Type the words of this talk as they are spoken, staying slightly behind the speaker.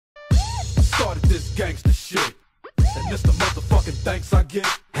started this gangster shit, and this the motherfucking thanks I get.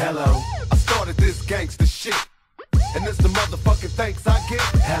 Hello. I started this gangster shit, and this the motherfucking thanks I get.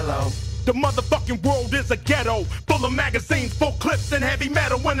 Hello. The motherfucking world is a ghetto, full of magazines, full clips, and heavy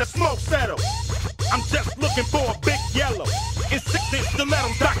metal when the smoke settles. I'm just looking for a big yellow. It's 6-inch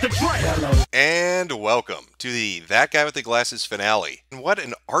stilettos, Dr. Dre. Hello. And welcome to the That Guy with the Glasses finale. And what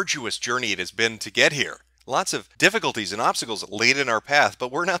an arduous journey it has been to get here. Lots of difficulties and obstacles laid in our path,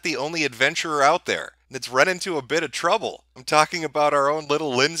 but we're not the only adventurer out there that's run into a bit of trouble. I'm talking about our own little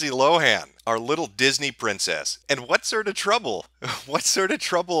Lindsay Lohan, our little Disney princess. And what sort of trouble? What sort of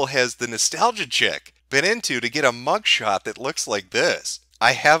trouble has the nostalgia chick been into to get a mugshot that looks like this?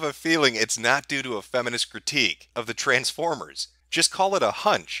 I have a feeling it's not due to a feminist critique of the Transformers. Just call it a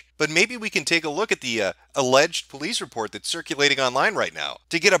hunch. But maybe we can take a look at the alleged police report that's circulating online right now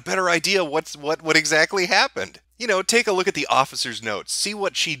to get a better idea what exactly happened. You know, take a look at the officer's notes. See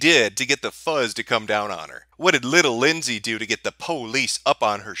what she did to get the fuzz to come down on her. What did little Lindsay do to get the police up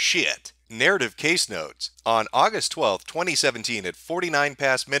on her shit? Narrative case notes. On August 12, 2017 at 49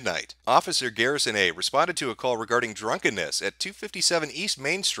 past midnight, Officer Garrison A. responded to a call regarding drunkenness at 257 East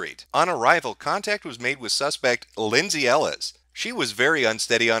Main Street. On arrival, contact was made with suspect Lindsay Ellis. She was very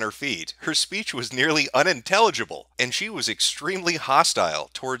unsteady on her feet, her speech was nearly unintelligible, and she was extremely hostile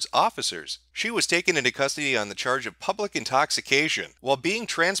towards officers. She was taken into custody on the charge of public intoxication. While being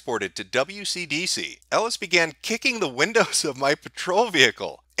transported to WCDC, Ellis began kicking the windows of my patrol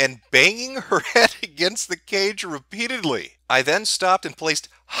vehicle and banging her head against the cage repeatedly. I then stopped and placed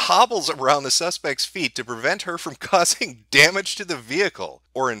hobbles around the suspect's feet to prevent her from causing damage to the vehicle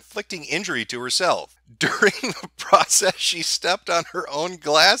or inflicting injury to herself. During the process, she stepped on her own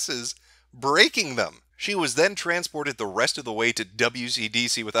glasses, breaking them. She was then transported the rest of the way to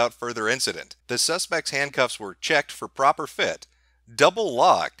WCDC without further incident. The suspect's handcuffs were checked for proper fit, double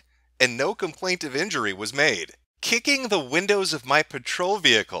locked, and no complaint of injury was made. Kicking the windows of my patrol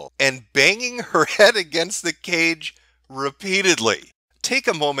vehicle and banging her head against the cage repeatedly. Take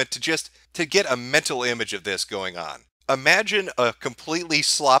a moment to get a mental image of this going on. Imagine a completely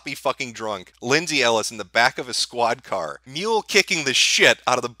sloppy fucking drunk Lindsay Ellis in the back of a squad car, mule kicking the shit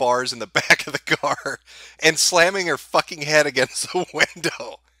out of the bars in the back of the car, and slamming her fucking head against the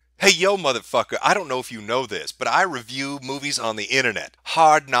window. Hey yo motherfucker, I don't know if you know this, but I review movies on the internet.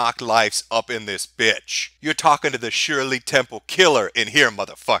 Hard Knock Life's up in this bitch. You're talking to the Shirley Temple killer in here,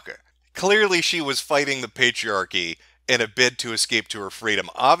 motherfucker. Clearly she was fighting the patriarchy in a bid to escape to her freedom.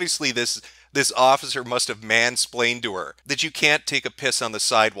 Obviously this officer must have mansplained to her that you can't take a piss on the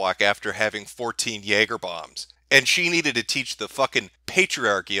sidewalk after having 14 Jaeger bombs. And she needed to teach the fucking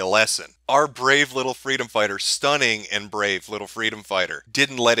patriarchy a lesson. Our brave little freedom fighter, stunning and brave little freedom fighter,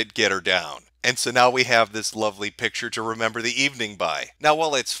 didn't let it get her down. And so now we have this lovely picture to remember the evening by. Now,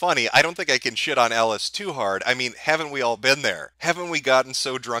 while it's funny, I don't think I can shit on Ellis too hard. I mean, haven't we all been there? Haven't we gotten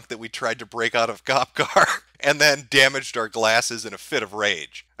so drunk that we tried to break out of cop car and then damaged our glasses in a fit of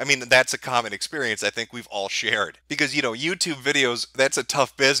rage? I mean, that's a common experience I think we've all shared. Because, you know, YouTube videos, that's a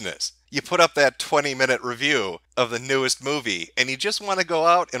tough business. You put up that 20-minute review of the newest movie, and you just want to go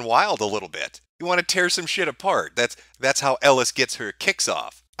out and wild a little bit. You want to tear some shit apart. That's how Ellis gets her kicks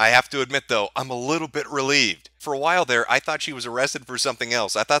off. I have to admit, though, I'm a little bit relieved. For a while there, I thought she was arrested for something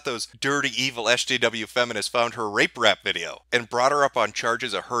else. I thought those dirty, evil SJW feminists found her rape rap video and brought her up on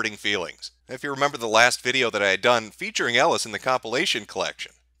charges of hurting feelings. If you remember the last video that I had done featuring Ellis in the compilation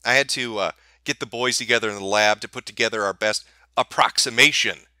collection, I had to get the boys together in the lab to put together our best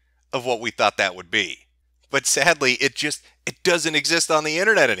approximation of what we thought that would be. But sadly, it doesn't exist on the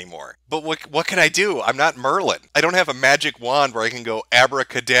internet anymore. But what can I do? I'm not Merlin. I don't have a magic wand where I can go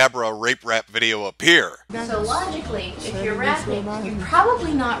abracadabra rape rap video appear. So logically, if you're rapping, you're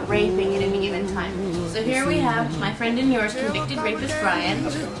probably not raping at any given time. So here we have my friend and yours, convicted rapist Brian,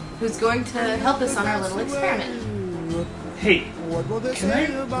 who's going to help us on our little experiment. Hey, can I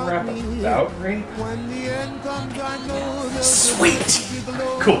rap about rape? Sweet!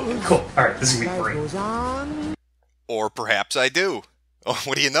 Cool. Alright, this is gonna be great. Or perhaps I do. Oh,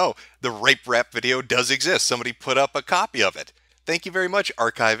 what do you know? The rape rap video does exist. Somebody put up a copy of it. Thank you very much,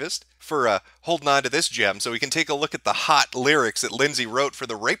 archivist, for holding on to this gem so we can take a look at the hot lyrics that Lindsay wrote for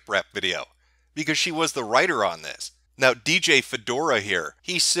the rape rap video. Because she was the writer on this. Now, DJ Fedora here,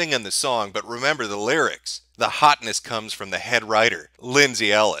 he's singing the song, but remember the lyrics. The hotness comes from the head writer,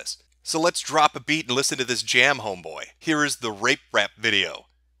 Lindsay Ellis. So let's drop a beat and listen to this jam, homeboy. Here is the rape rap video.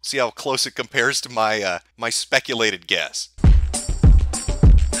 See how close it compares to my speculated guess.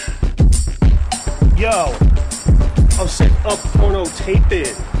 Yo, I'll set up porno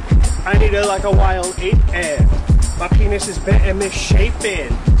taping. I need it like a wild ape ad. My penis is bent and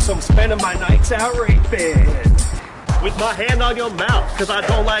misshapen. So I'm spending my nights out raping. With my hand on your mouth, cause I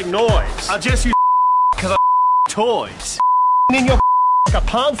don't like noise. I just use cause I toys. In your a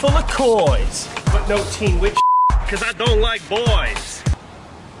pound full of coins. But no teen witch cause I don't like boys.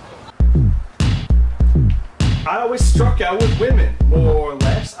 I always struck out with women, more or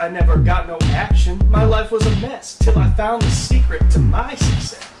less. I never got no action. My life was a mess till I found the secret to my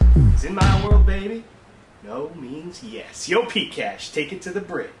success. 'Cause in my world, baby, no means yes. Yo, P-Cash, take it to the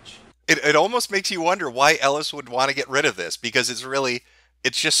bridge. It almost makes you wonder why Ellis would want to get rid of this, because it's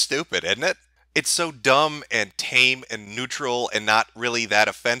just stupid, isn't it? It's so dumb and tame and neutral and not really that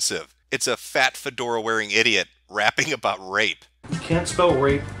offensive. It's a fat fedora-wearing idiot rapping about rape. You can't spell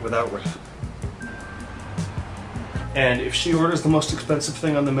rape without rape. And if she orders the most expensive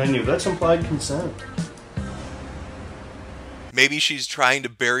thing on the menu, that's implied consent. Maybe she's trying to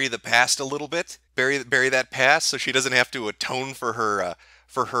bury the past a little bit, bury that past, so she doesn't have to atone for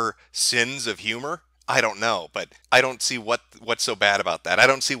her sins of humor. I don't know, but I don't see what's so bad about that. I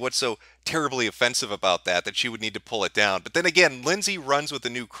don't see what's so terribly offensive about that she would need to pull it down. But then again, Lindsay runs with a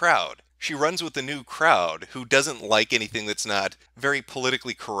new crowd. She runs with a new crowd who doesn't like anything that's not very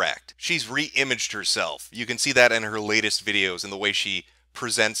politically correct. She's re-imaged herself. You can see that in her latest videos and the way she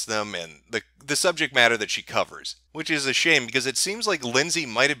presents them and the subject matter that she covers. Which is a shame, because it seems like Lindsay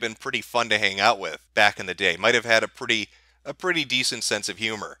might have been pretty fun to hang out with back in the day. Might have had a pretty decent sense of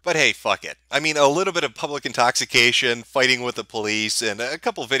humor. But hey, fuck it. I mean, a little bit of public intoxication, fighting with the police, and a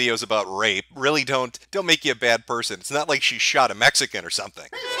couple videos about rape really don't make you a bad person. It's not like she shot a Mexican or something.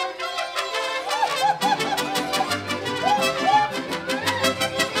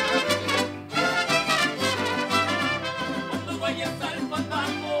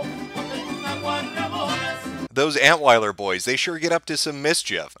 Those Antweiler boys, they sure get up to some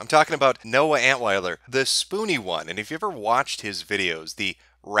mischief. I'm talking about Noah Antweiler, the spoony one. And if you ever watched his videos, the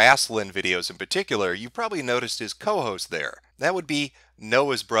wrestling videos in particular, you probably noticed his co-host there. That would be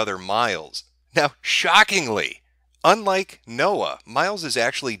Noah's brother, Miles. Now, shockingly, unlike Noah, Miles has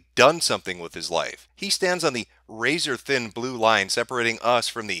actually done something with his life. He stands on the razor-thin blue line separating us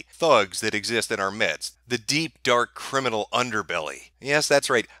from the thugs that exist in our midst. The deep, dark criminal underbelly. Yes, that's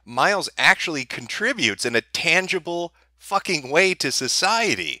right. Miles actually contributes in a tangible fucking way to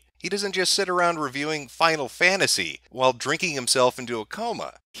society. He doesn't just sit around reviewing Final Fantasy while drinking himself into a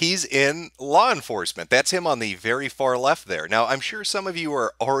coma. He's in law enforcement. That's him on the very far left there. Now, I'm sure some of you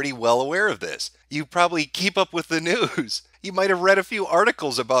are already well aware of this. You probably keep up with the news. You might have read a few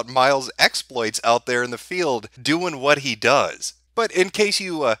articles about Miles' exploits out there in the field doing what he does. But in case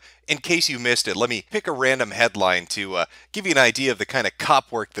you missed it, let me pick a random headline to give you an idea of the kind of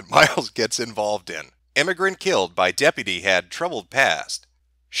cop work that Miles gets involved in. Immigrant killed by deputy had troubled past.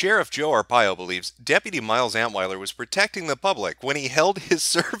 Sheriff Joe Arpaio believes Deputy Miles Antweiler was protecting the public when he held his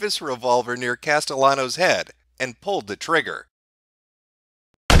service revolver near Castellano's head and pulled the trigger.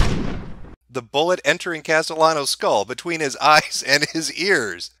 The bullet entering Castellano's skull between his eyes and his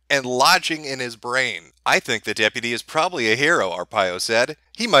ears and lodging in his brain. I think the deputy is probably a hero, Arpaio said.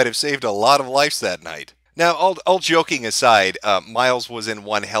 He might have saved a lot of lives that night. Now, all joking aside, Miles was in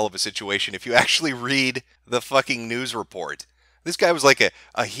one hell of a situation if you actually read the fucking news report. This guy was like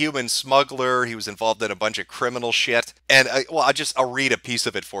a human smuggler. He was involved in a bunch of criminal shit. And I'll read a piece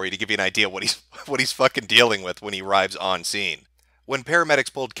of it for you to give you an idea what he's fucking dealing with when he arrives on scene. When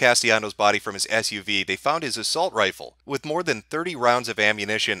paramedics pulled Castellano's body from his SUV, they found his assault rifle with more than 30 rounds of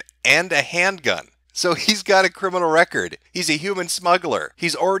ammunition and a handgun. So he's got a criminal record. He's a human smuggler.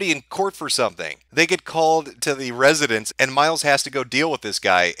 He's already in court for something. They get called to the residence, and Miles has to go deal with this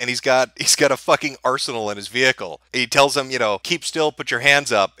guy, and he's got a fucking arsenal in his vehicle. He tells him, keep still, put your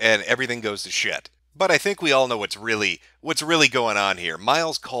hands up, and everything goes to shit. But I think we all know what's really going on here.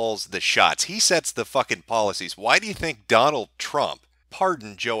 Miles calls the shots. He sets the fucking policies. Why do you think Donald Trump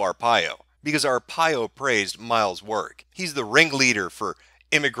pardoned Joe Arpaio? Because Arpaio praised Miles' work. He's the ringleader for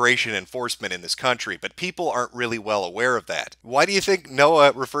immigration enforcement in this country, but people aren't really well aware of that. Why do you think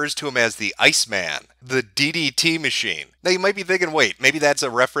Noah refers to him as the Iceman, the DDT machine? Now you might be thinking, wait, maybe that's a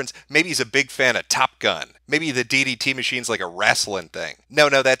reference, maybe he's a big fan of Top Gun. Maybe the DDT machine's like a wrestling thing. No,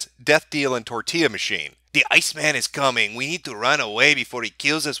 that's Death Dealing Tortilla Machine. The Iceman is coming, we need to run away before he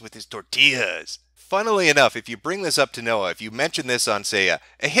kills us with his tortillas. Funnily enough, if you bring this up to Noah, if you mention this on, say, a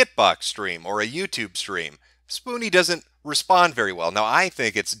Hitbox stream or a YouTube stream, Spoony doesn't respond very well. Now, I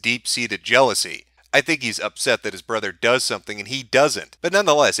think it's deep-seated jealousy. I think he's upset that his brother does something and he doesn't. But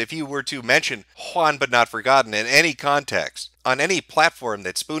nonetheless, if you were to mention Juan but not forgotten in any context, on any platform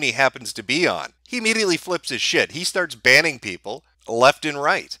that Spoony happens to be on, he immediately flips his shit. He starts banning people left and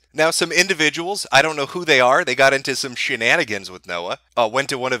right. Now, some individuals, I don't know who they are, they got into some shenanigans with Noah, went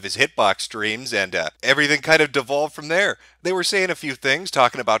to one of his hitbox streams, and everything kind of devolved from there. They were saying a few things,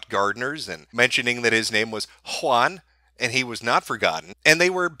 talking about gardeners, and mentioning that his name was Juan, and he was not forgotten, and they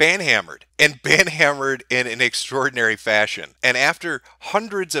were banhammered in an extraordinary fashion. And after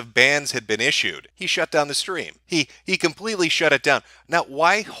hundreds of bans had been issued, he shut down the stream. He completely shut it down. Now,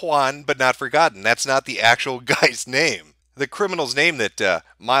 why Juan but not forgotten? That's not the actual guy's name. The criminal's name that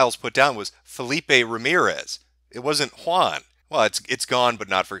Miles put down was Felipe Ramirez. It wasn't Juan. Well, it's gone but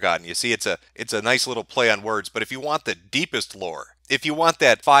not forgotten. You see, it's a nice little play on words, but if you want the deepest lore, if you want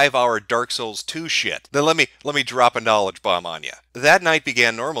that 5-hour Dark Souls 2 shit, then let me drop a knowledge bomb on you. That night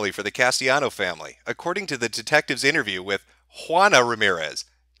began normally for the Castellano family, according to the detective's interview with Juana Ramirez,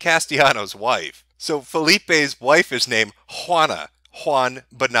 Castellano's wife. So Felipe's wife is named Juana, Juan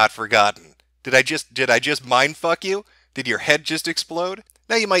but not forgotten. Did I just mind fuck you? Did your head just explode?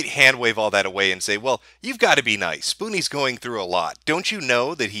 Now you might hand wave all that away and say, well, you've got to be nice. Spoonie's going through a lot. Don't you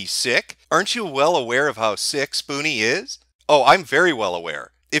know that he's sick? Aren't you well aware of how sick Spoonie is? Oh, I'm very well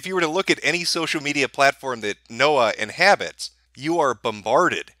aware. If you were to look at any social media platform that Noah inhabits, you are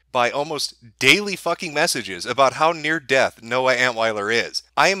bombarded by almost daily fucking messages about how near death Noah Antweiler is.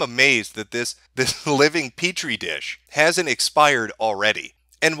 I am amazed that this living petri dish hasn't expired already.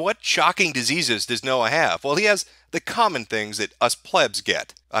 And what shocking diseases does Noah have? Well, he has the common things that us plebs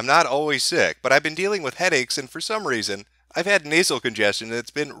get. I'm not always sick, but I've been dealing with headaches, and for some reason, I've had nasal congestion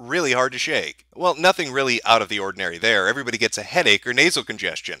that's been really hard to shake. Well, nothing really out of the ordinary there. Everybody gets a headache or nasal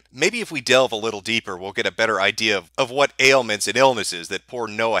congestion. Maybe if we delve a little deeper, we'll get a better idea of what ailments and illnesses that poor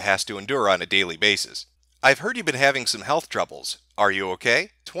Noah has to endure on a daily basis. I've heard you've been having some health troubles. Are you okay?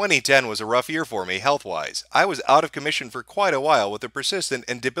 2010 was a rough year for me, health-wise. I was out of commission for quite a while with a persistent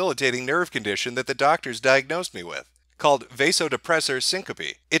and debilitating nerve condition that the doctors diagnosed me with, called vasodepressor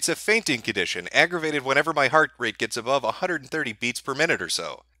syncope. It's a fainting condition, aggravated whenever my heart rate gets above 130 beats per minute or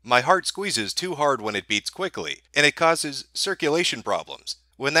so. My heart squeezes too hard when it beats quickly, and it causes circulation problems.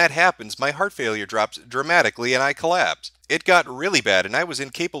 When that happens, my heart failure drops dramatically and I collapse. It got really bad, and I was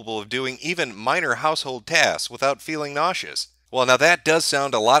incapable of doing even minor household tasks without feeling nauseous. Well, now that does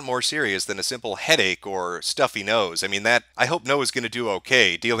sound a lot more serious than a simple headache or stuffy nose. I mean, I hope Noah's going to do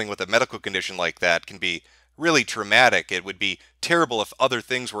okay. Dealing with a medical condition like that can be really traumatic. It would be terrible if other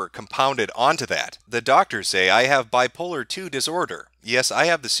things were compounded onto that. The doctors say I have bipolar 2 disorder. Yes, I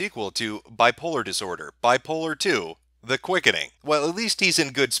have the sequel to bipolar disorder, Bipolar 2, The Quickening. Well, at least he's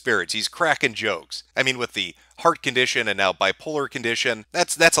in good spirits. He's cracking jokes. I mean, with the heart condition and now bipolar condition,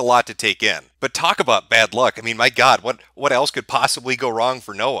 that's a lot to take in. But talk about bad luck. I mean, my God, what else could possibly go wrong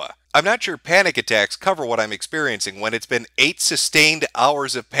for Noah? I'm not sure panic attacks cover what I'm experiencing when it's been 8 sustained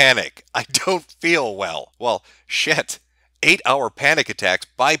hours of panic. I don't feel well. Well, shit. 8-hour panic attacks,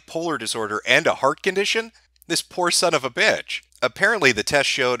 bipolar disorder, and a heart condition? This poor son of a bitch. Apparently the test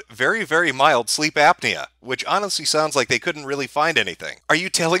showed very, very mild sleep apnea, which honestly sounds like they couldn't really find anything. Are you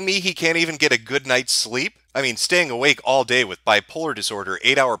telling me he can't even get a good night's sleep? I mean, staying awake all day with bipolar disorder,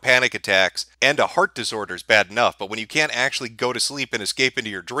 8-hour panic attacks, and a heart disorder is bad enough, but when you can't actually go to sleep and escape into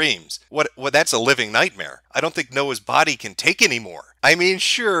your dreams, that's a living nightmare. I don't think Noah's body can take anymore. I mean,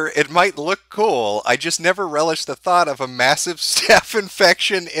 sure, it might look cool, I just never relished the thought of a massive staph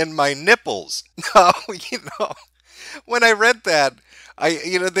infection in my nipples. No, when I read that,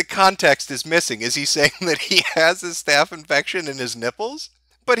 the context is missing. Is he saying that he has a staph infection in his nipples?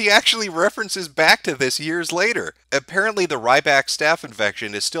 But he actually references back to this years later. Apparently the Ryback staph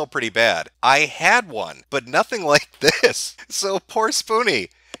infection is still pretty bad. I had one, but nothing like this. So poor Spoonie.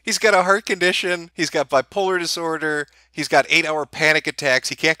 He's got a heart condition, he's got bipolar disorder, he's got 8-hour panic attacks,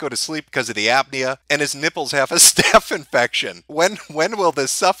 he can't go to sleep because of the apnea, and his nipples have a staph infection. When will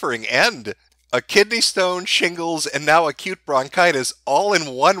this suffering end? A kidney stone, shingles, and now acute bronchitis all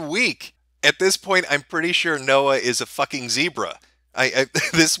in 1 week. At this point, I'm pretty sure Noah is a fucking zebra.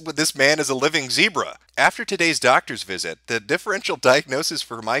 This man is a living zebra. After today's doctor's visit, the differential diagnosis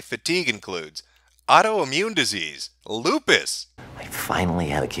for my fatigue includes autoimmune disease, lupus. I finally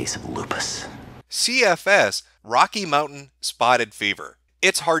have a case of lupus. CFS, Rocky Mountain Spotted Fever.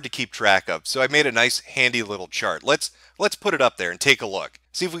 It's hard to keep track of, so I made a nice handy little chart. Let's put it up there and take a look.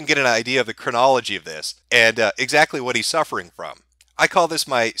 See if we can get an idea of the chronology of this and exactly what he's suffering from. I call this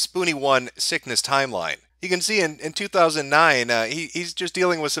my Spoonie 1 sickness timeline. You can see in 2009, he's just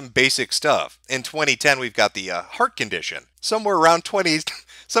dealing with some basic stuff. In 2010, we've got the heart condition. Somewhere around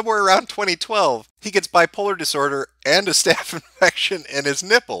somewhere around 2012, he gets bipolar disorder and a staph infection in his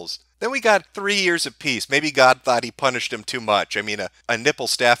nipples. Then we got 3 years of peace. Maybe God thought he punished him too much. I mean, a nipple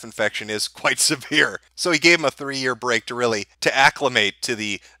staph infection is quite severe. So he gave him a 3-year break to acclimate to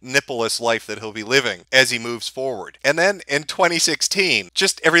the nippleless life that he'll be living as he moves forward. And then in 2016,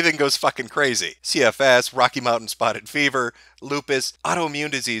 just everything goes fucking crazy. CFS, Rocky Mountain Spotted Fever, lupus, autoimmune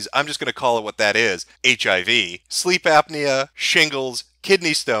disease, I'm just going to call it what that is, HIV, sleep apnea, shingles,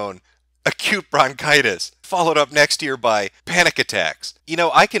 kidney stone, acute bronchitis, followed up next year by panic attacks. You know,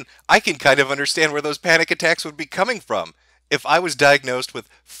 I can kind of understand where those panic attacks would be coming from. If I was diagnosed with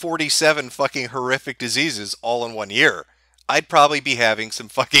 47 fucking horrific diseases all in 1 year, I'd probably be having some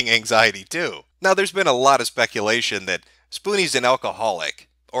fucking anxiety too. Now, there's been a lot of speculation that Spoonie's an alcoholic,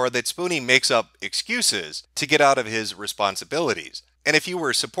 or that Spoonie makes up excuses to get out of his responsibilities. And if you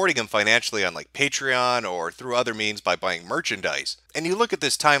were supporting him financially on like Patreon or through other means by buying merchandise, and you look at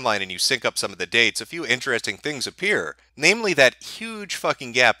this timeline and you sync up some of the dates, a few interesting things appear. Namely that huge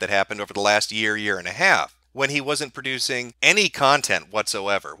fucking gap that happened over the last year and a half, when he wasn't producing any content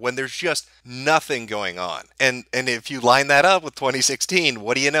whatsoever, when there's just nothing going on. And if you line that up with 2016,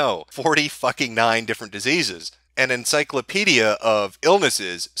 what do you know? 49 different diseases. An encyclopedia of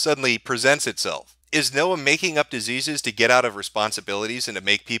illnesses suddenly presents itself. Is Noah making up diseases to get out of responsibilities and to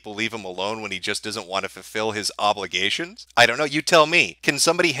make people leave him alone when he just doesn't want to fulfill his obligations? I don't know, you tell me. Can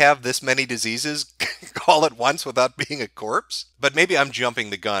somebody have this many diseases all at once without being a corpse? But maybe I'm jumping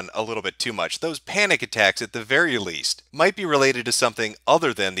the gun a little bit too much. Those panic attacks, at the very least, might be related to something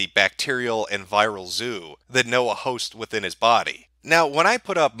other than the bacterial and viral zoo that Noah hosts within his body. Now, when I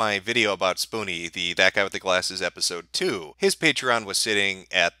put up my video about Spoonie, the That Guy with the Glasses episode 2, his Patreon was sitting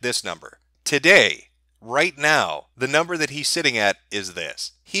at this number. Today, right now, the number that he's sitting at is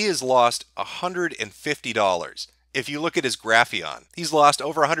this. He has lost $150. If you look at his Grapheon, he's lost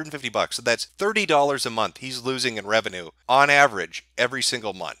over $150, so that's $30 a month he's losing in revenue on average every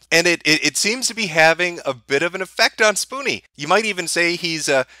single month. And it seems to be having a bit of an effect on Spoonie. You might even say he's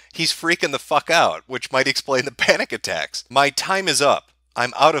freaking the fuck out, which might explain the panic attacks. My time is up.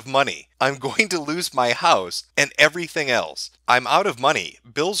 I'm out of money. I'm going to lose my house and everything else. I'm out of money.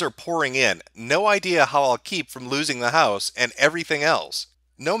 Bills are pouring in. No idea how I'll keep from losing the house and everything else.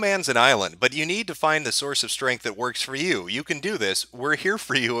 No man's an island, but you need to find the source of strength that works for you. You can do this. We're here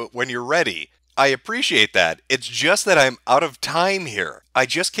for you when you're ready. I appreciate that. It's just that I'm out of time here. I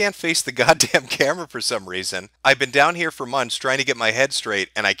just can't face the goddamn camera for some reason. I've been down here for months trying to get my head straight,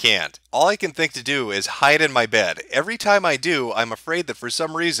 and I can't. All I can think to do is hide in my bed. Every time I do, I'm afraid that for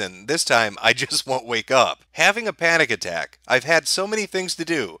some reason, this time, I just won't wake up. Having a panic attack. I've had so many things to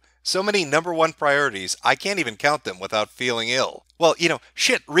do. So many number one priorities, I can't even count them without feeling ill. Well, you know,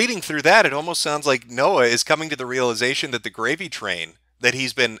 shit, reading through that, it almost sounds like Noah is coming to the realization that the gravy train that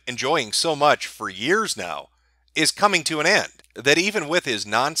he's been enjoying so much for years now is coming to an end. That even with his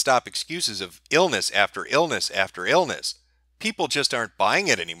non-stop excuses of illness after illness after illness, people just aren't buying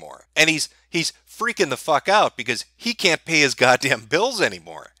it anymore. And he's freaking the fuck out because he can't pay his goddamn bills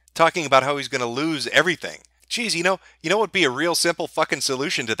anymore. Talking about how he's going to lose everything. Geez, you know what would be a real simple fucking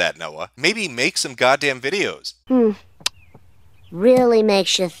solution to that, Noah? Maybe make some goddamn videos. Really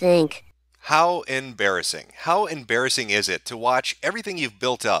makes you think. How embarrassing. How embarrassing is it to watch everything you've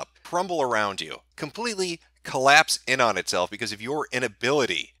built up crumble around you, completely collapse in on itself because of your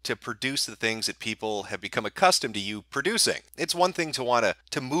inability to produce the things that people have become accustomed to you producing. It's one thing to want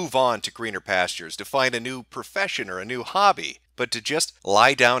to move on to greener pastures, to find a new profession or a new hobby, but to just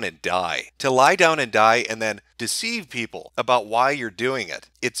lie down and die. To lie down and die and then deceive people about why you're doing it.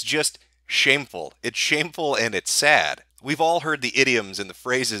 It's just shameful. It's shameful and it's sad. We've all heard the idioms and the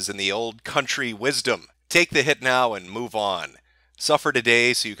phrases in the old country wisdom. Take the hit now and move on. Suffer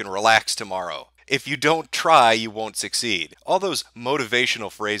today so you can relax tomorrow. If you don't try, you won't succeed. All those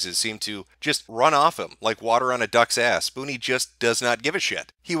motivational phrases seem to just run off him like water on a duck's ass. Spoonie just does not give a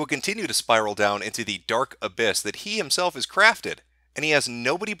shit. He will continue to spiral down into the dark abyss that he himself has crafted, and he has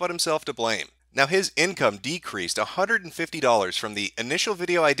nobody but himself to blame. Now his income decreased $150 from the initial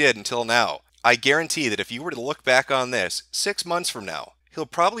video I did until now. I guarantee that if you were to look back on this 6 months from now, he'll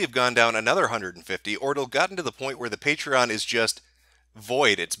probably have gone down another $150, or it'll gotten to the point where the Patreon is just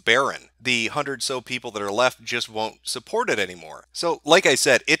void, it's barren. The 100 so people that are left just won't support it anymore. So, like I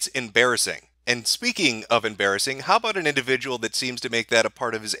said, it's embarrassing. And speaking of embarrassing, how about an individual that seems to make that a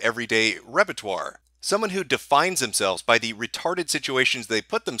part of his everyday repertoire? Someone who defines themselves by the retarded situations they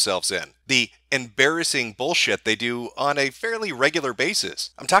put themselves in. The embarrassing bullshit they do on a fairly regular basis.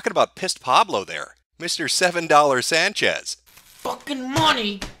 I'm talking about Pissed Pablo there. Mr. $7 Sanchez. Fucking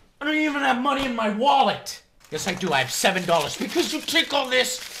money? I don't even have money in my wallet. Yes, I do. I have $7 because you took all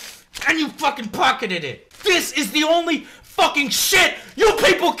this and you fucking pocketed it. This is the only fucking shit you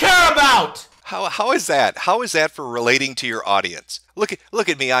people care about! How is that? How is that for relating to your audience? Look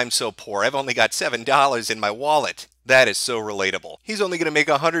at me, I'm so poor. I've only got $7 in my wallet. That is so relatable. He's only going to make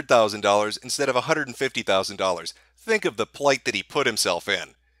 $100,000 instead of $150,000. Think of the plight that he put himself in.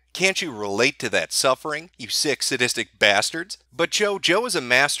 Can't you relate to that suffering, you sick, sadistic bastards? But Joe is a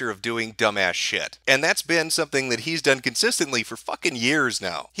master of doing dumbass shit. And that's been something that he's done consistently for fucking years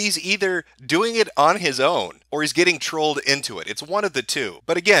now. He's either doing it on his own, or he's getting trolled into it. It's one of the two.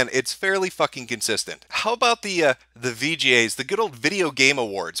 But again, it's fairly fucking consistent. How about the VGAs, the good old video game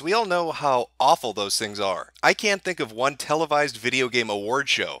awards? We all know how awful those things are. I can't think of one televised video game award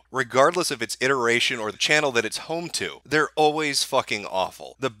show, regardless of its iteration or the channel that it's home to. They're always fucking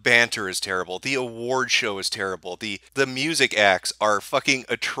awful. The banter is terrible. The award show is terrible. The music acts are fucking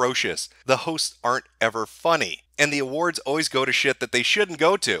atrocious. The hosts aren't ever funny. And the awards always go to shit that they shouldn't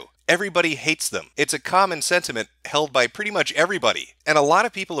go to. Everybody hates them. It's a common sentiment held by pretty much everybody. And a lot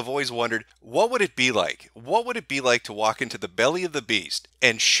of people have always wondered, what would it be like? What would it be like to walk into the belly of the beast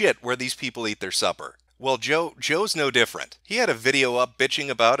and shit where these people eat their supper? Well, Joe's no different. He had a video up bitching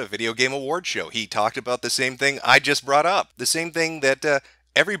about a video game award show. He talked about the same thing I just brought up. The same thing that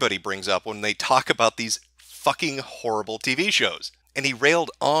everybody brings up when they talk about these fucking horrible TV shows. And he railed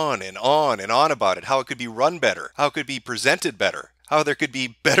on and on and on about it, how it could be run better, how it could be presented better, how there could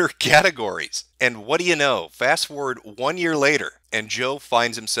be better categories. And what do you know? Fast forward 1 year later, and Joe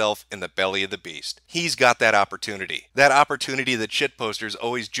finds himself in the belly of the beast. He's got that opportunity that shitposters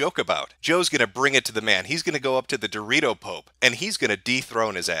always joke about. Joe's gonna bring it to the man. He's gonna go up to the Dorito Pope, and he's gonna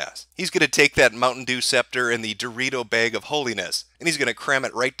dethrone his ass. He's gonna take that Mountain Dew scepter and the Dorito bag of holiness, and he's gonna cram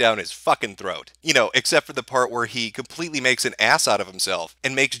it right down his fucking throat. You know, except for the part where he completely makes an ass out of himself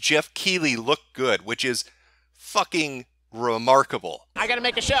and makes Jeff Keighley look good, which is fucking remarkable. I gotta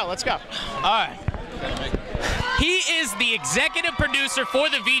make a show. Let's go. All right. He is the executive producer for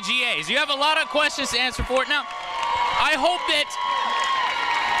the VGAs. You have a lot of questions to answer for it. Now, I hope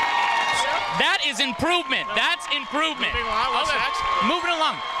that is improvement. That's improvement. Moving along. What's next? Moving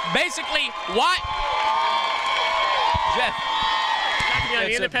along. Basically, why? Jeff.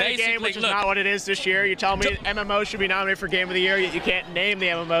 The independent game, which is not what it is this year. You're telling me MMO should be nominated for Game of the Year, yet you can't name the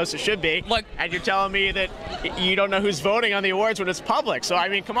MMOs it should be. Look, and you're telling me that you don't know who's voting on the awards when it's public. So, I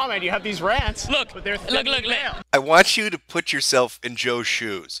mean, come on, man. You have these rants. Look. I want you to put yourself in Joe's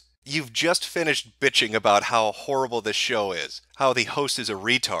shoes. You've just finished bitching about how horrible this show is, how the host is a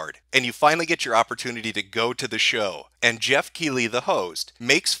retard, and you finally get your opportunity to go to the show, and Jeff Keighley, the host,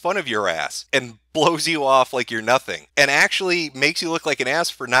 makes fun of your ass and blows you off like you're nothing, and actually makes you look like an ass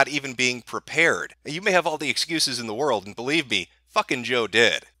for not even being prepared. You may have all the excuses in the world, and believe me, fucking Joe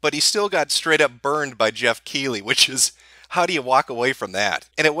did, but he still got straight up burned by Jeff Keighley, which is, how do you walk away from that?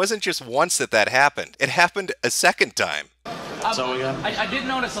 And it wasn't just once that happened, it happened a second time. I did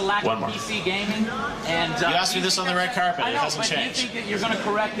notice a lack of PC gaming, and you asked me this on the red carpet. I know, it hasn't but changed. Do you think that you're going to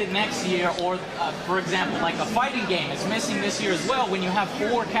correct it next year, or for example, like a fighting game is missing this year as well? When you have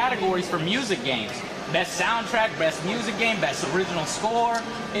 4 categories for music games: best soundtrack, best music game, best original score.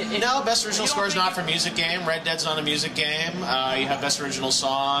 No, best original score is not for music game. Red Dead's not a music game. You have best original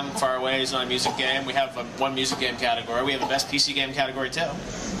song. Far Away is not a music game. We have one music game category. We have a best PC game category too.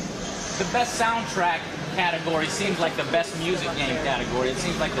 The best soundtrack category seems like the best music game category. It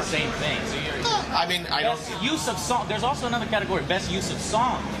seems like the same thing. So I mean, I don't. Use of song. There's also another category, best use of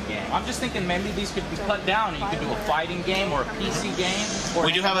song in the game. I'm just thinking maybe these could be cut down, and you could do a fighting game or a PC game. Or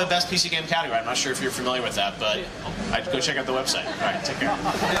we do have a best PC game category. I'm not sure if you're familiar with that, but I'd go check out the website. All right, take care.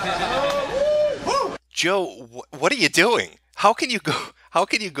 Joe, what are you doing? How can you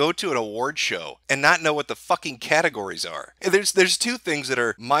go to an award show and not know what the fucking categories are? There's 2 things that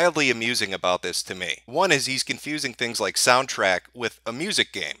are mildly amusing about this to me. One is he's confusing things like soundtrack with a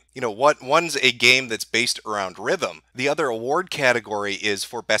music game. You know, one's a game that's based around rhythm. The other award category is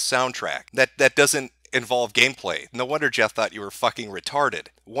for best soundtrack. That doesn't involve gameplay. No wonder Jeff thought you were fucking retarded.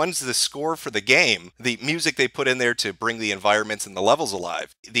 One's the score for the game, the music they put in there to bring the environments and the levels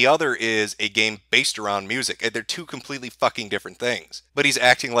alive. The other is a game based around music. They're 2 completely fucking different things. But he's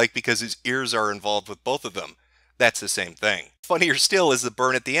acting like because his ears are involved with both of them, that's the same thing. Funnier still is the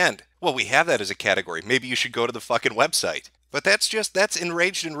burn at the end. Well, we have that as a category. Maybe you should go to the fucking website. But that's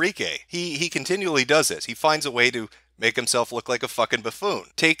enraged Enrique. He continually does this. He finds a way to make himself look like a fucking buffoon.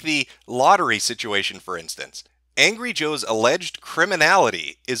 Take the lottery situation, for instance. Angry Joe's alleged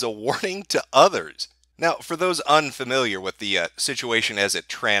criminality is a warning to others. Now, for those unfamiliar with the situation as it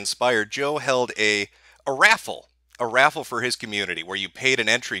transpired, Joe held a raffle for his community where you paid an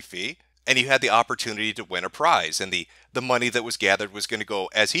entry fee and you had the opportunity to win a prize, and the money that was gathered was going to go,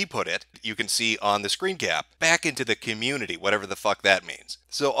 as he put it, you can see on the screen cap, back into the community, whatever the fuck that means.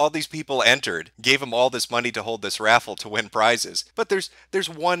 So all these people entered, gave them all this money to hold this raffle to win prizes, but there's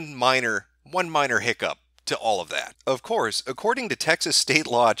one minor hiccup to all of that. Of course, according to Texas State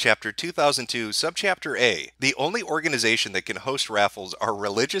Law, Chapter 2002, Subchapter A, the only organization that can host raffles are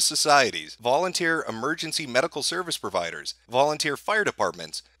religious societies, volunteer emergency medical service providers, volunteer fire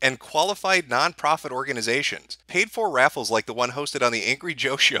departments, and qualified nonprofit organizations. Paid-for raffles like the one hosted on the Angry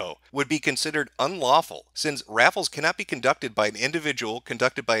Joe Show would be considered unlawful, since raffles cannot be conducted by an individual,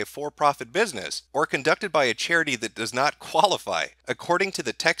 conducted by a for-profit business, or conducted by a charity that does not qualify, according to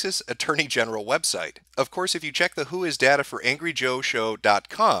the Texas Attorney General website. Of course, if you check the Who Is data for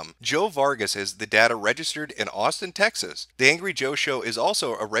AngryJoeShow.com, Joe Vargas has the data registered in Austin, Texas. The Angry Joe Show is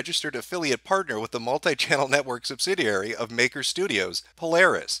also a registered affiliate partner with the multi-channel network subsidiary of Maker Studios,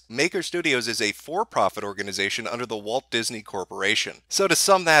 Polaris. Maker Studios is a for-profit organization under the Walt Disney Corporation. So to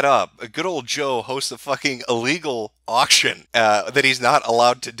sum that up, a good old Joe hosts a fucking illegal auction that he's not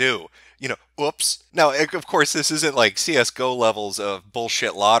allowed to do. You know, whoops. Now, of course, this isn't like CSGO levels of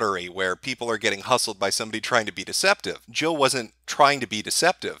bullshit lottery where people are getting hustled by somebody trying to be deceptive. Joe wasn't trying to be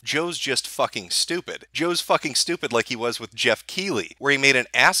deceptive. Joe's just fucking stupid. Joe's fucking stupid like he was with Jeff Keighley, where he made an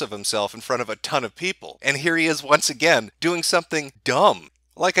ass of himself in front of a ton of people. And here he is once again doing something dumb.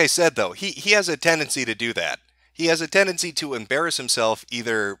 Like I said, though, he has a tendency to do that. He has a tendency to embarrass himself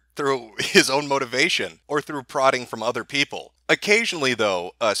either through his own motivation or through prodding from other people. Occasionally,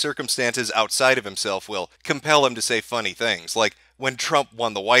 though, circumstances outside of himself will compel him to say funny things, like when Trump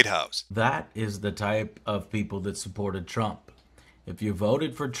won the White House. That is the type of people that supported Trump. If you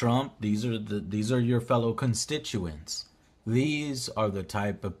voted for Trump, these are your fellow constituents. These are the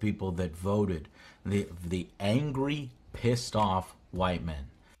type of people that voted. The angry, pissed off white men.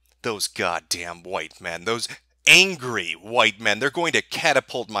 Those goddamn white men. Those angry white men. They're going to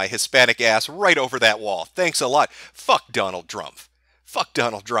catapult my Hispanic ass right over that wall. Thanks a lot. Fuck Donald Trump. Fuck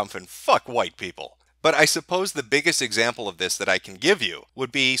Donald Trump and fuck white people. But I suppose the biggest example of this that I can give you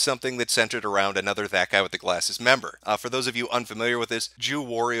would be something that's centered around another That Guy with the Glasses member. For those of you unfamiliar with this, Jew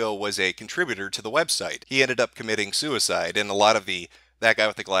Wario was a contributor to the website. He ended up committing suicide, and a lot of the That Guy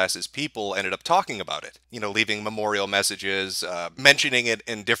with the Glasses people ended up talking about it. You know, leaving memorial messages, mentioning it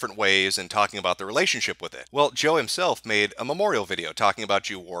in different ways, and talking about the relationship with it. Well, Joe himself made a memorial video talking about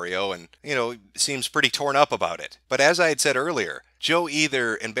Jew Wario, and, you know, seems pretty torn up about it. But as I had said earlier, Joe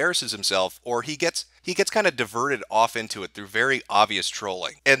either embarrasses himself or he gets kind of diverted off into it through very obvious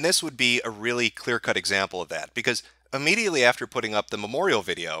trolling. And this would be a really clear-cut example of that, because immediately after putting up the memorial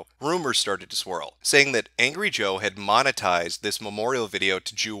video, rumors started to swirl, saying that Angry Joe had monetized this memorial video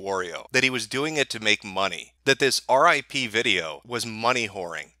to Jew Wario, that he was doing it to make money, that this RIP video was money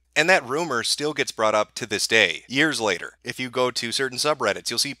whoring. And that rumor still gets brought up to this day, years later. If you go to certain subreddits,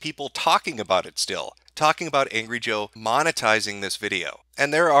 you'll see people talking about it still, talking about Angry Joe monetizing this video.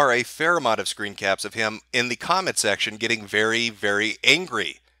 And there are a fair amount of screen caps of him in the comment section getting very, very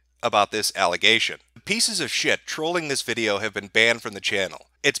angry about this allegation. Pieces of shit trolling this video have been banned from the channel.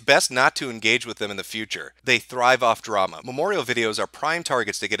 It's best not to engage with them in the future. They thrive off drama. Memorial videos are prime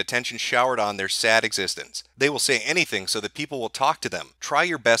targets to get attention showered on their sad existence. They will say anything so that people will talk to them. Try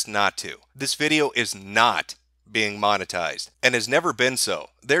your best not to. This video is not being monetized, and has never been so.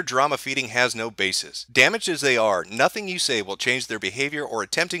 Their drama feeding has no basis. Damaged as they are, nothing you say will change their behavior, or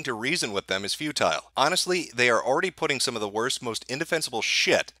attempting to reason with them is futile. Honestly, they are already putting some of the worst, most indefensible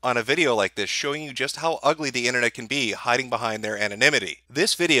shit on a video like this, showing you just how ugly the internet can be, hiding behind their anonymity.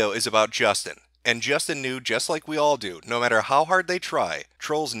 This video is about Justin. And Justin knew, just like we all do, no matter how hard they try,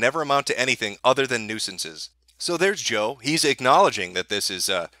 trolls never amount to anything other than nuisances. So there's Joe. He's acknowledging that this is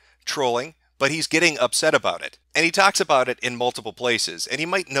trolling, but he's getting upset about it. And he talks about it in multiple places, and he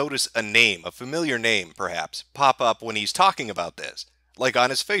might notice a name, a familiar name perhaps, pop up when he's talking about this, like on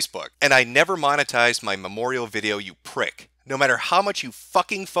his Facebook. And I never monetized my memorial video, you prick. No matter how much you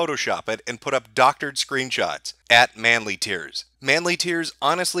fucking Photoshop it and put up doctored screenshots. At Manly Tears. Manly Tears,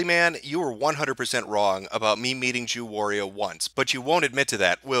 honestly man, you were 100% wrong about me meeting Jew Wario once, but you won't admit to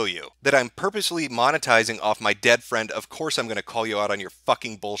that, will you? That I'm purposely monetizing off my dead friend, of course I'm gonna call you out on your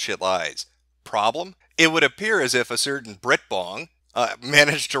fucking bullshit lies. Problem? It would appear as if a certain Britbong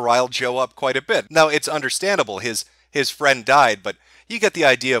managed to rile Joe up quite a bit. Now, it's understandable, his friend died, but you get the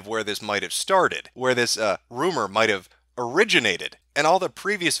idea of where this might have started, where this rumor might have originated. And all the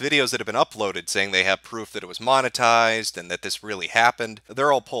previous videos that have been uploaded saying they have proof that it was monetized and that this really happened,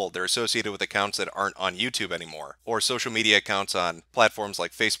 they're all pulled. They're associated with accounts that aren't on YouTube anymore, or social media accounts on platforms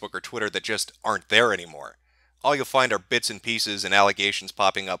like Facebook or Twitter that just aren't there anymore. all you'll find are bits and pieces and allegations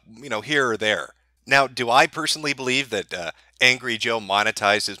popping up, here or there. Now, do I personally believe that Angry Joe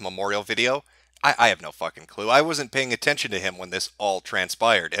monetized his memorial video? I have no fucking clue. I wasn't paying attention to him when this all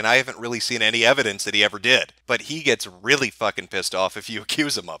transpired, and I haven't really seen any evidence that he ever did. But he gets really fucking pissed off if you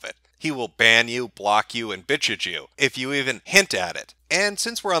accuse him of it. He will ban you, block you, and bitch at you if you even hint at it. And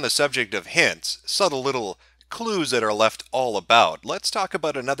since we're on the subject of hints, subtle little clues that are left all about, let's talk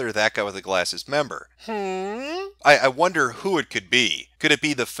about another That Guy with the Glasses member. I wonder who it could be. Could it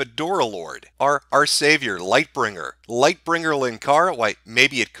be the Fedora Lord? Our savior, Lightbringer? Lightbringer Linkara? Why,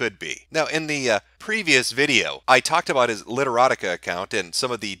 maybe it could be. Now, in the previous video, I talked about his Literotica account and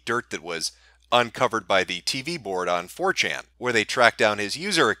some of the dirt that was uncovered by the TV board on 4chan, where they tracked down his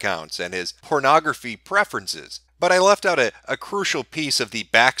user accounts and his pornography preferences. But I left out a crucial piece of the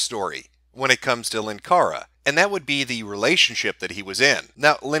backstory when it comes to Linkara, and that would be the relationship that he was in.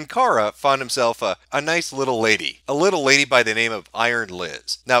 Now, Linkara found himself a nice little lady by the name of Iron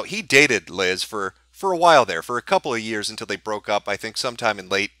Liz. Now, he dated Liz for a while there, for a couple of years until they broke up, I think sometime in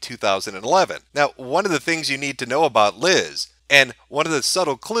late 2011. Now, one of the things you need to know about Liz, and one of the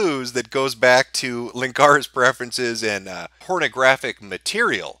subtle clues that goes back to Linkara's preferences in pornographic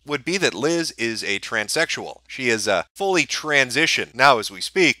material, would be that Liz is a transsexual. She is fully transitioned now as we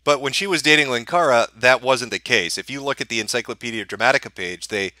speak, but when she was dating Linkara, that wasn't the case. If you look at the Encyclopedia Dramatica page,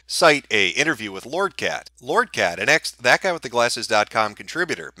 they cite a interview with Lord Cat. Lord Cat, an ex-ThatGuyWithTheGlasses.com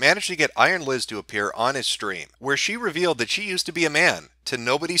contributor, managed to get Iron Liz to appear on his stream, where she revealed that she used to be a man, to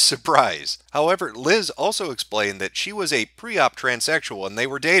nobody's surprise. However, Liz also explained that she was a pre-op transsexual and they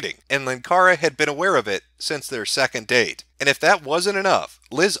were dating, and Linkara had been aware of it since their second date. And if that wasn't enough,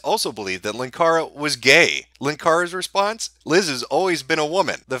 Liz also believed that Linkara was gay. Linkara's response? Liz has always been a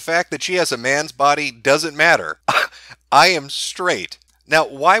woman. The fact that she has a man's body doesn't matter. I am straight. Now,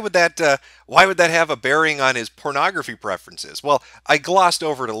 why would that have a bearing on his pornography preferences? Well, I glossed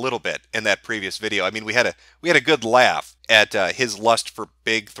over it a little bit in that previous video. I mean, we had a good laugh at his lust for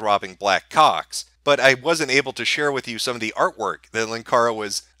big, throbbing black cocks, but I wasn't able to share with you some of the artwork that Linkara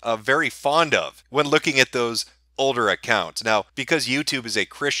was very fond of when looking at those older accounts. Now, because YouTube is a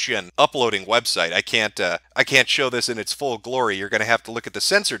Christian uploading website, I can't show this in its full glory. You're going to have to look at the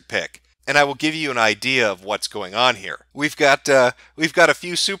censored pic, and I will give you an idea of what's going on here. We've got a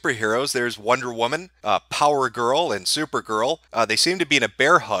few superheroes. There's Wonder Woman, Power Girl, and Supergirl. They seem to be in a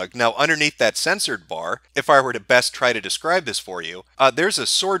bear hug. Now, underneath that censored bar, if I were to best try to describe this for you, there's a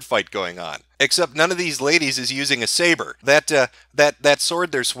sword fight going on. Except none of these ladies is using a saber. That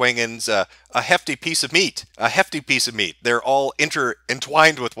sword they're swinging's a hefty piece of meat. A hefty piece of meat. They're all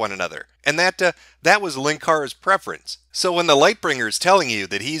entwined with one another. And that was Linkara's preference. So when the Lightbringer is telling you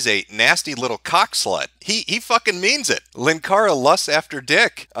that he's a nasty little cock slut, he fucking means it. Linkara lusts after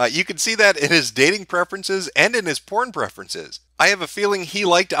dick. You can see that in his dating preferences and in his porn preferences. I have a feeling he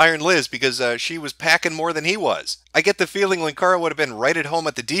liked Iron Liz because she was packing more than he was. I get the feeling Linkara would have been right at home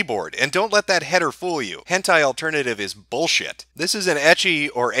at the D-board, and don't let that header fool you. Hentai alternative is bullshit. This is an ecchi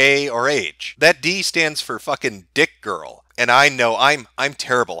or A or H. That D stands for fucking dick girl. And I know I'm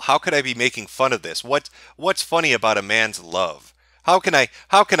terrible. How could I be making fun of this? What's funny about a man's love? How can I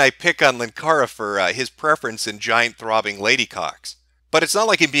pick on Linkara for his preference in giant throbbing ladycocks? But it's not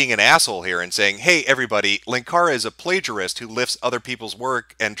like him being an asshole here and saying, hey everybody, Linkara is a plagiarist who lifts other people's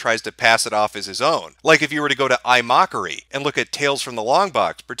work and tries to pass it off as his own. Like if you were to go to iMockery and look at Tales from the Long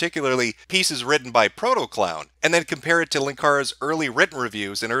Box, particularly pieces written by Protoclown, and then compare it to Linkara's early written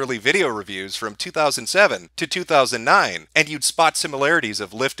reviews and early video reviews from 2007 to 2009, and you'd spot similarities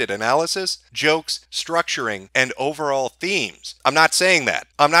of lifted analysis, jokes, structuring, and overall themes. I'm not saying that.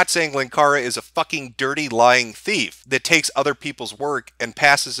 I'm not saying Linkara is a fucking dirty lying thief that takes other people's work and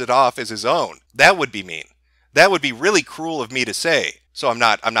passes it off as his own. That would be mean. That would be really cruel of me to say. So I'm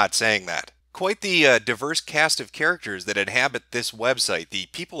not saying that. Quite the diverse cast of characters that inhabit this website, the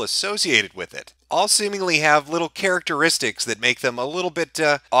people associated with it, all seemingly have little characteristics that make them a little bit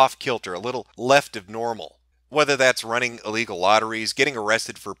off-kilter, a little left of normal. Whether that's running illegal lotteries, getting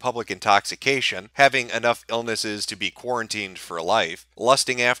arrested for public intoxication, having enough illnesses to be quarantined for life,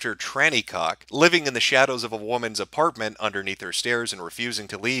 lusting after tranny cock, living in the shadows of a woman's apartment underneath her stairs and refusing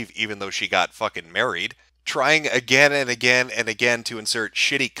to leave even though she got fucking married, trying again and again and again to insert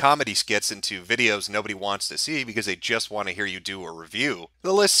shitty comedy skits into videos nobody wants to see because they just want to hear you do a review.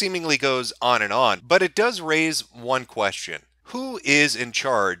 The list seemingly goes on, but it does raise one question. Who is in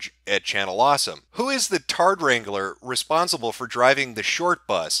charge at Channel Awesome? Who is the tard wrangler responsible for driving the short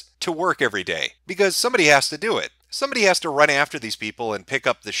bus to work every day? Because somebody has to do it. Somebody has to run after these people and pick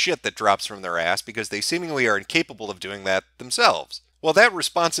up the shit that drops from their ass because they seemingly are incapable of doing that themselves. Well, that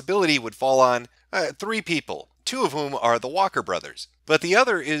responsibility would fall on three people. two of whom are the Walker brothers. But the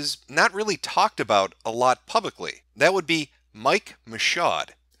other is not really talked about a lot publicly. That would be Mike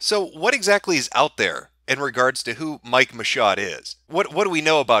Michaud. So what exactly is out there in regards to who Mike Michaud is? What do we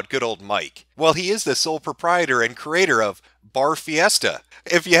know about good old Mike? Well, he is the sole proprietor and creator of Bar Fiesta.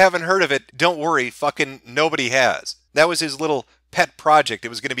 If you haven't heard of it, don't worry, fucking nobody has. That was his little pet project. It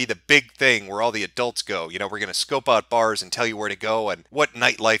was going to be the big thing where all the adults go. You know, we're going to scope out bars and tell you where to go and what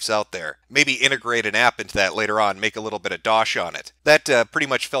nightlife's out there. Maybe integrate an app into that later on, make a little bit of dosh on it. That pretty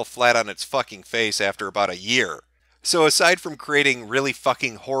much fell flat on its fucking face after about a year. So aside from creating really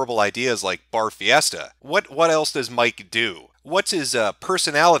fucking horrible ideas like Bar Fiesta, what else does Mike do? What's his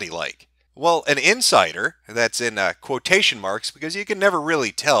personality like? Well, an insider, that's in quotation marks because you can never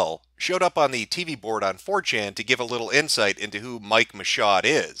really tell, showed up on the TV board on 4chan to give a little insight into who Mike Michaud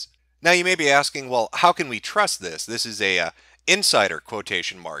is. Now you may be asking, well, how can we trust this? This is a insider,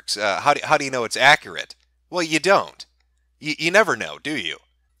 quotation marks. How do you know it's accurate? Well, you don't. You never know, do you?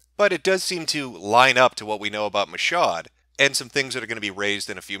 But it does seem to line up to what we know about Michaud, and some things that are going to be raised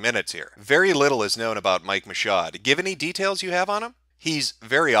in a few minutes here. Very little is known about Mike Michaud. Give any details you have on him? He's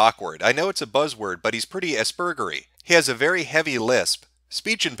very awkward. I know it's a buzzword, but he's pretty Aspergery. He has a very heavy lisp,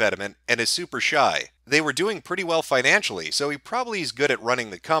 speech impediment, and is super shy. They were doing pretty well financially, so he probably is good at running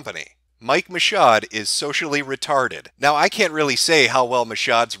the company. Mike Michaud is socially retarded. Now, I can't really say how well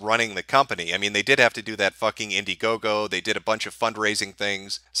Michaud's running the company. I mean, they did have to do that fucking Indiegogo. They did a bunch of fundraising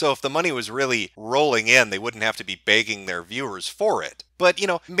things. So if the money was really rolling in, they wouldn't have to be begging their viewers for it. But, you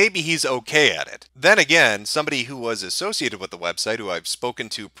know, maybe he's okay at it. Then again, somebody who was associated with the website, who I've spoken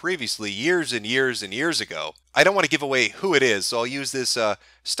to previously years and years and years ago, I don't want to give away who it is, so I'll use this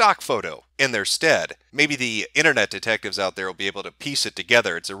stock photo in their stead. Maybe the internet detectives out there will be able to piece it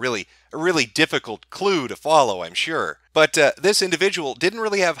together. It's a really difficult clue to follow, I'm sure. But this individual didn't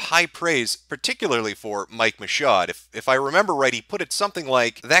really have high praise, particularly for Mike Michaud. If I remember right, he put it something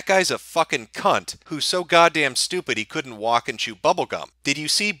like, that guy's a fucking cunt who's so goddamn stupid he couldn't walk and chew bubblegum. Did you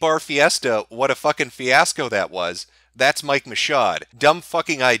see Bar Fiesta? What a fucking fiasco that was. That's Mike Michaud. Dumb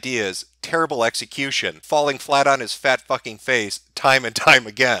fucking ideas, terrible execution, falling flat on his fat fucking face time and time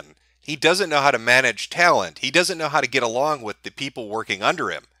again. He doesn't know how to manage talent. He doesn't know how to get along with the people working under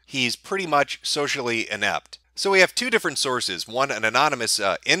him. He's pretty much socially inept. So we have two different sources, one an anonymous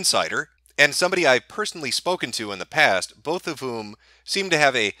insider, and somebody I've personally spoken to in the past, both of whom seem to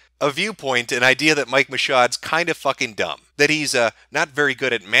have a viewpoint, an idea that Mike Michaud's kind of fucking dumb, that he's not very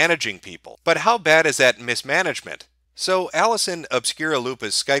good at managing people. But how bad is that mismanagement? So Allison Obscura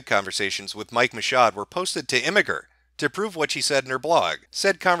Lupa's Skype conversations with Mike Michaud were posted to Imgur to prove what she said in her blog.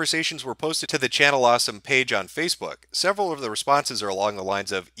 Said conversations were posted to the Channel Awesome page on Facebook. Several of the responses are along the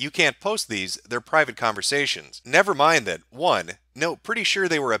lines of, you can't post these, they're private conversations. Never mind that, 1, no, pretty sure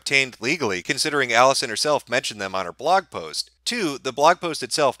they were obtained legally, considering Allison herself mentioned them on her blog post. 2, the blog post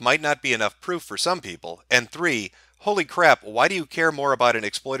itself might not be enough proof for some people. And 3, holy crap, why do you care more about an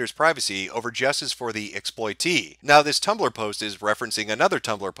exploiter's privacy over justice for the exploitee? Now, this Tumblr post is referencing another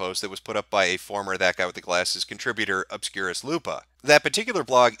Tumblr post that was put up by a former That Guy with the Glasses contributor, Obscurus Lupa. That particular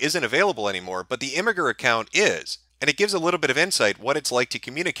blog isn't available anymore, but the Imgur account is. And it gives a little bit of insight what it's like to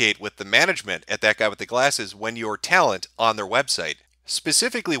communicate with the management at That Guy with the Glasses when you're talent on their website.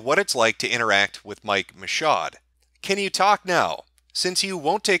 Specifically, what it's like to interact with Mike Michaud. Can you talk now? Since you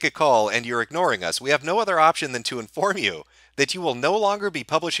won't take a call and you're ignoring us, we have no other option than to inform you that you will no longer be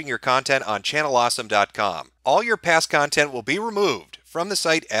publishing your content on channelawesome.com. All your past content will be removed from the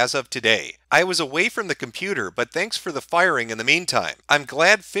site as of today. I was away from the computer, but thanks for the firing in the meantime. I'm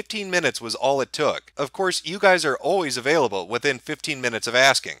glad 15 minutes was all it took. Of course, you guys are always available within 15 minutes of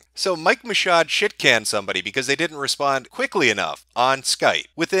asking. So Mike Michaud shit-canned somebody because they didn't respond quickly enough on Skype.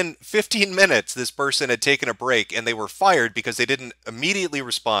 Within 15 minutes, this person had taken a break and they were fired because they didn't immediately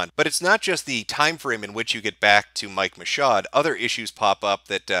respond. But it's not just the time frame in which you get back to Mike Michaud. Other issues pop up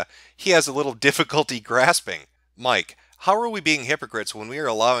that he has a little difficulty grasping. Mike, how are we being hypocrites when we are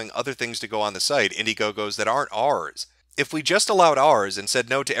allowing other things to go on the site, Indiegogos that aren't ours? If we just allowed ours and said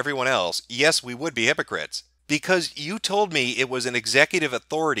no to everyone else, yes, we would be hypocrites. Because you told me it was an executive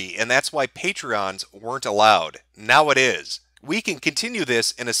authority and that's why Patreons weren't allowed. Now it is. We can continue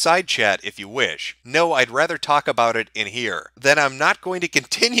this in a side chat if you wish. No, I'd rather talk about it in here. Then I'm not going to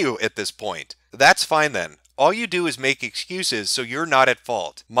continue at this point. That's fine then. All you do is make excuses so you're not at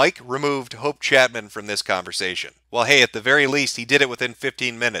fault. Mike removed Hope Chapman from this conversation. Well, hey, at the very least, he did it within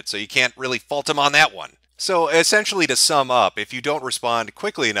 15 minutes, so you can't really fault him on that one. So essentially, to sum up, if you don't respond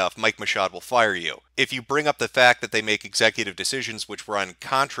quickly enough, Mike Machad will fire you. If you bring up the fact that they make executive decisions which run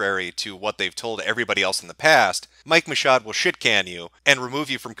contrary to what they've told everybody else in the past, Mike Machad will shit-can you and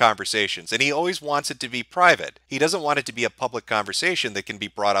remove you from conversations, and he always wants it to be private. He doesn't want it to be a public conversation that can be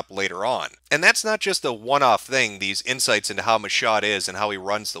brought up later on. And that's not just a one-off thing, these insights into how Machad is and how he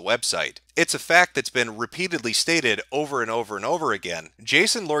runs the website. It's a fact that's been repeatedly stated over and over and over again.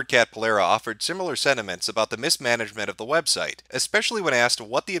 Jason Lordcat Polera offered similar sentiments about the mismanagement of the website, especially when asked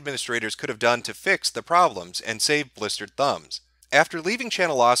what the administrators could have done to fix the problems and save blistered thumbs. After leaving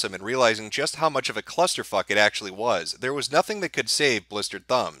Channel Awesome and realizing just how much of a clusterfuck it actually was, there was nothing that could save blistered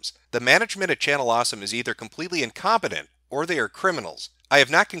thumbs. The management at Channel Awesome is either completely incompetent or they are criminals. I have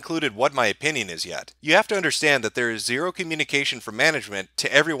not concluded what my opinion is yet. You have to understand that there is zero communication from management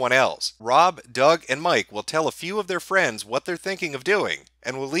to everyone else. Rob, Doug, and Mike will tell a few of their friends what they're thinking of doing,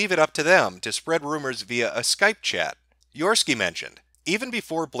 and will leave it up to them to spread rumors via a Skype chat. Yorsky mentioned, even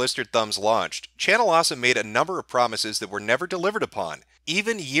before Blistered Thumbs launched, Channel Awesome made a number of promises that were never delivered upon.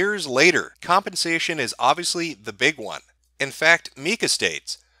 Even years later, compensation is obviously the big one. In fact, Mika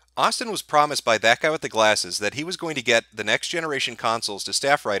states, Austin was promised by that guy with the glasses that he was going to get the next generation consoles to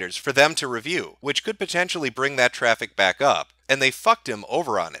staff writers for them to review, which could potentially bring that traffic back up, and they fucked him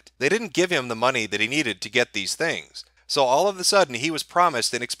over on it. They didn't give him the money that he needed to get these things. So all of a sudden he was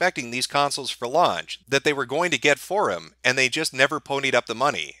promised and expecting these consoles for launch that they were going to get for him, and they just never ponied up the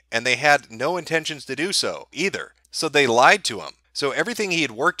money, and they had no intentions to do so either. So they lied to him. So everything he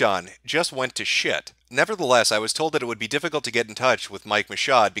had worked on just went to shit. Nevertheless, I was told that it would be difficult to get in touch with Mike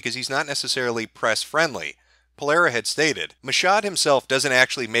Machad because he's not necessarily press-friendly. Polera had stated, Machad himself doesn't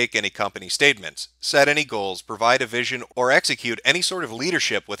actually make any company statements, set any goals, provide a vision, or execute any sort of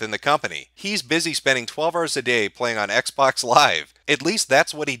leadership within the company. He's busy spending 12 hours a day playing on Xbox Live. At least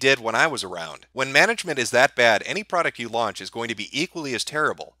that's what he did when I was around. When management is that bad, any product you launch is going to be equally as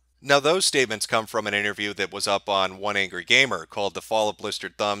terrible. Now those statements come from an interview that was up on One Angry Gamer called The Fall of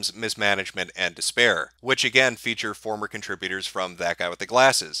Blistered Thumbs, Mismanagement, and Despair, which again feature former contributors from That Guy with the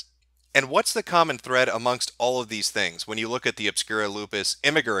Glasses. And what's the common thread amongst all of these things when you look at the Obscura Lupus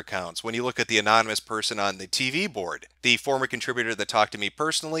Immigrant accounts, when you look at the anonymous person on the TV board, the former contributor that talked to me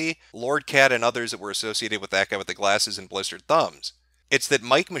personally, Lord Cat and others that were associated with That Guy with the Glasses and Blistered Thumbs? It's that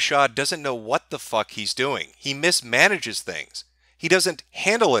Mike Machad doesn't know what the fuck he's doing. He mismanages things. He doesn't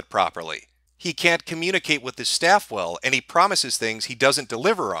handle it properly. He can't communicate with his staff well, and he promises things he doesn't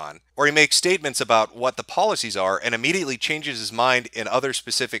deliver on, or he makes statements about what the policies are and immediately changes his mind in other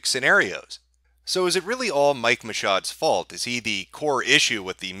specific scenarios. So is it really all Mike Machad's fault? Is he the core issue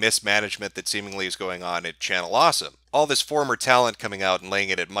with the mismanagement that seemingly is going on at Channel Awesome? All this former talent coming out and laying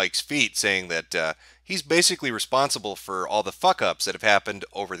it at Mike's feet, saying that he's basically responsible for all the fuck-ups that have happened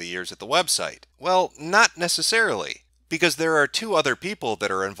over the years at the website. Well, not necessarily. Because there are two other people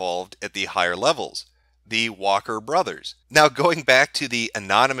that are involved at the higher levels, the Walker brothers. Now going back to the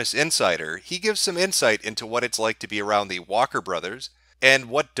anonymous insider, he gives some insight into what it's like to be around the Walker brothers and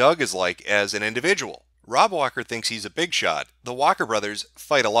what Doug is like as an individual. Rob Walker thinks he's a big shot. The Walker brothers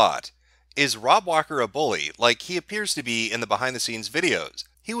fight a lot. Is Rob Walker a bully like he appears to be in the behind the scenes videos?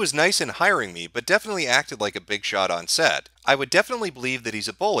 He was nice in hiring me, but definitely acted like a big shot on set. I would definitely believe that he's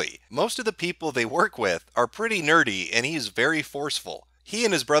a bully. Most of the people they work with are pretty nerdy, and he is very forceful. He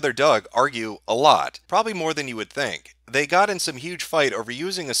and his brother Doug argue a lot, probably more than you would think. They got in some huge fight over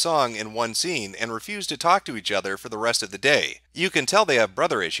using a song in one scene and refused to talk to each other for the rest of the day. You can tell they have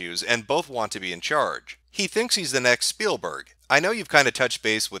brother issues and both want to be in charge. He thinks he's the next Spielberg. I know you've kind of touched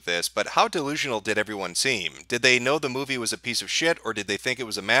base with this, but how delusional did everyone seem? Did they know the movie was a piece of shit, or did they think it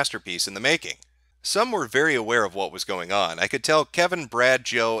was a masterpiece in the making? Some were very aware of what was going on. I could tell Kevin, Brad,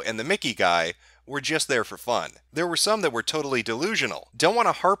 Joe, and the Mickey guy were just there for fun. There were some that were totally delusional. Don't want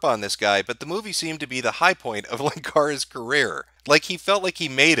to harp on this guy, but the movie seemed to be the high point of Linkara's career. Like he felt like he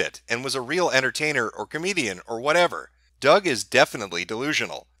made it, and was a real entertainer or comedian or whatever. Doug is definitely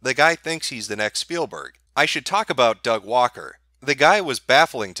delusional. The guy thinks he's the next Spielberg. I should talk about Doug Walker. The guy was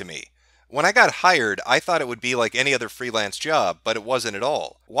baffling to me. When I got hired, I thought it would be like any other freelance job, but it wasn't at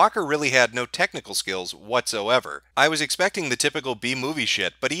all. Walker really had no technical skills whatsoever. I was expecting the typical B-movie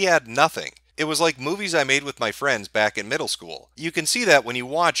shit, but he had nothing. It was like movies I made with my friends back in middle school. You can see that when you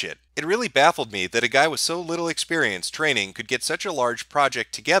watch it. It really baffled me that a guy with so little experience training could get such a large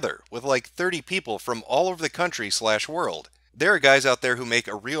project together with like 30 people from all over the country/world. There are guys out there who make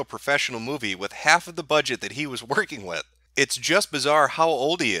a real professional movie with half of the budget that he was working with. It's just bizarre how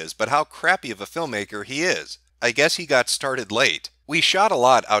old he is, but how crappy of a filmmaker he is. I guess he got started late. We shot a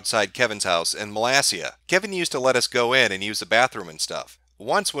lot outside Kevin's house in Mollassia. Kevin used to let us go in and use the bathroom and stuff.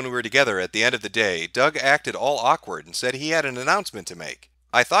 Once when we were together at the end of the day, Doug acted all awkward and said he had an announcement to make.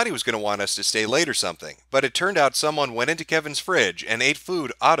 I thought he was going to want us to stay late or something, but it turned out someone went into Kevin's fridge and ate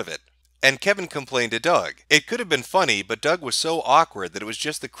food out of it. And Kevin complained to Doug. It could have been funny, but Doug was so awkward that it was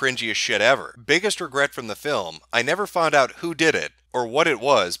just the cringiest shit ever. Biggest regret from the film, I never found out who did it, or what it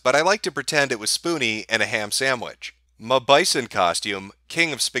was, but I like to pretend it was Spoonie and a ham sandwich. My bison costume,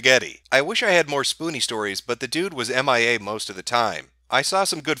 king of spaghetti. I wish I had more Spoonie stories, but the dude was MIA most of the time. I saw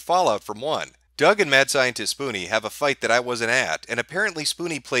some good fallout from one. Doug and Mad Scientist Spoonie have a fight that I wasn't at, and apparently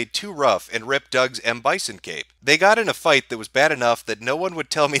Spoonie played too rough and ripped Doug's M. Bison cape. They got in a fight that was bad enough that no one would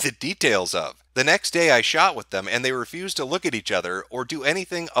tell me the details of. The next day I shot with them and they refused to look at each other or do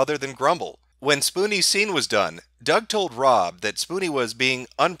anything other than grumble. When Spoonie's scene was done, Doug told Rob that Spoonie was being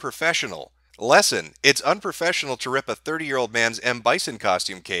unprofessional. Lesson, it's unprofessional to rip a 30-year-old man's M. Bison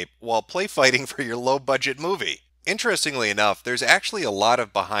costume cape while play fighting for your low-budget movie. Interestingly enough, there's actually a lot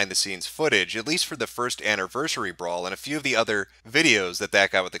of behind-the-scenes footage, at least for the first anniversary brawl and a few of the other videos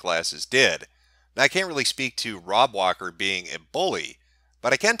that guy with the glasses did. Now, I can't really speak to Rob Walker being a bully,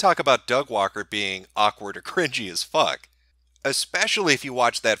 but I can talk about Doug Walker being awkward or cringy as fuck. Especially if you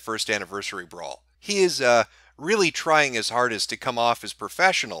watch that first anniversary brawl. He is really trying his hardest to come off as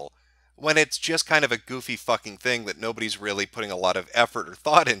professional when it's just kind of a goofy fucking thing that nobody's really putting a lot of effort or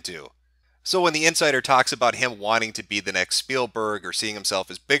thought into. So when the insider talks about him wanting to be the next Spielberg or seeing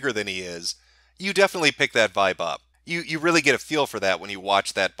himself as bigger than he is, you definitely pick that vibe up. You really get a feel for that when you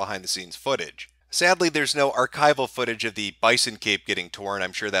watch that behind-the-scenes footage. Sadly, there's no archival footage of the bison cape getting torn.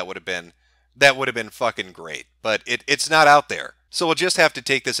 I'm sure that would have been fucking great, but it's not out there. So we'll just have to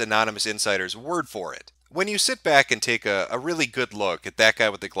take this anonymous insider's word for it. When you sit back and take a really good look at that guy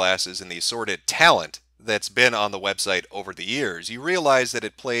with the glasses and the assorted talent that's been on the website over the years, you realize that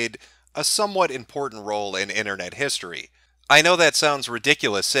it played a somewhat important role in internet history. I know that sounds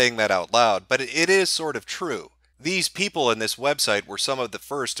ridiculous saying that out loud, but it is sort of true. These people in this website were some of the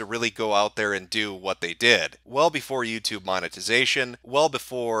first to really go out there and do what they did. Well before YouTube monetization, well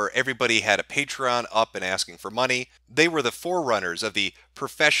before everybody had a Patreon up and asking for money, they were the forerunners of the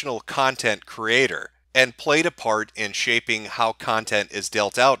professional content creator and played a part in shaping how content is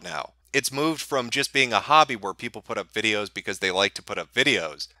dealt out now. It's moved from just being a hobby where people put up videos because they like to put up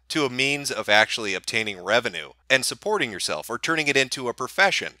videos to a means of actually obtaining revenue and supporting yourself or turning it into a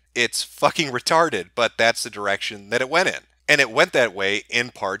profession. It's fucking retarded, but that's the direction that it went in. And it went that way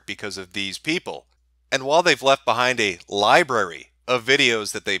in part because of these people. And while they've left behind a library of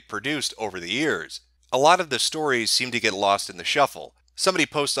videos that they've produced over the years, a lot of the stories seem to get lost in the shuffle. Somebody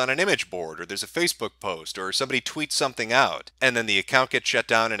posts on an image board, or there's a Facebook post, or somebody tweets something out, and then the account gets shut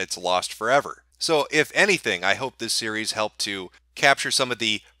down and it's lost forever. So if anything, I hope this series helped to capture some of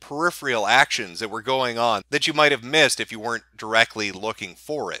the peripheral actions that were going on that you might have missed if you weren't directly looking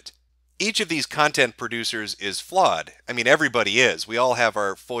for it. Each of these content producers is flawed. I mean, everybody is. We all have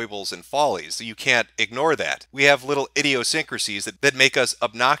our foibles and follies, so you can't ignore that. We have little idiosyncrasies that make us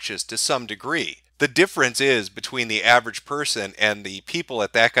obnoxious to some degree. The difference is between the average person and the people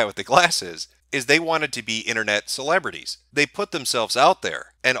at that guy with the glasses is they wanted to be internet celebrities. They put themselves out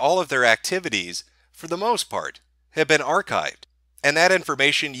there, and all of their activities, for the most part, have been archived. And that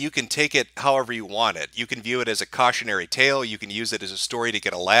information, you can take it however you want it. You can view it as a cautionary tale, you can use it as a story to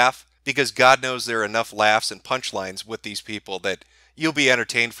get a laugh, because God knows there are enough laughs and punchlines with these people that you'll be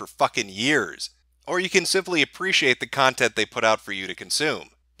entertained for fucking years. Or you can simply appreciate the content they put out for you to consume.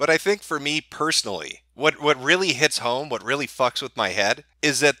 But I think for me personally, what really hits home, what really fucks with my head,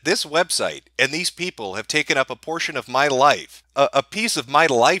 is that this website and these people have taken up a portion of my life, a piece of my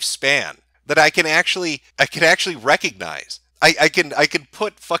lifespan that I can actually recognize. I can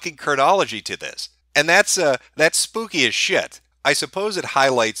put fucking chronology to this, and that's spooky as shit. I suppose it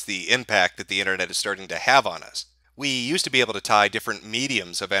highlights the impact that the internet is starting to have on us. We used to be able to tie different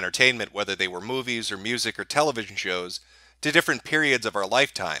mediums of entertainment, whether they were movies or music or television shows, to different periods of our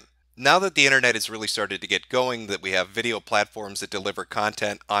lifetime. Now that the internet has really started to get going, that we have video platforms that deliver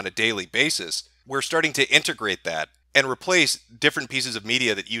content on a daily basis, we're starting to integrate that and replace different pieces of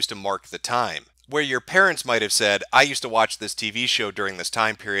media that used to mark the time. Where your parents might have said, I used to watch this TV show during this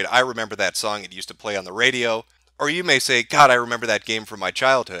time period, I remember that song, it used to play on the radio. Or you may say, God, I remember that game from my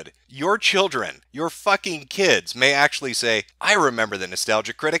childhood. Your children, your fucking kids may actually say, I remember the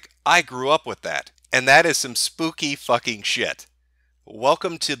Nostalgia Critic, I grew up with that. And that is some spooky fucking shit.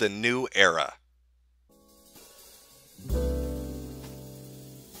 Welcome to the new era.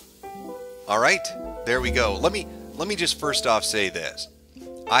 Alright, there we go. Let me just first off say this.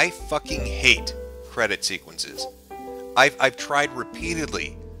 I fucking hate credit sequences. I've tried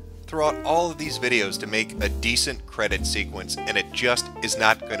repeatedly throughout all of these videos to make a decent credit sequence, and it just is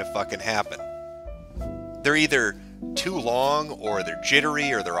not going to fucking happen. They're either too long, or they're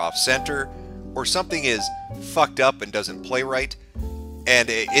jittery, or they're off-center, or something is fucked up and doesn't play right, and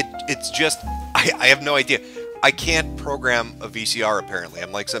it's just, I have no idea. I can't program a VCR, apparently.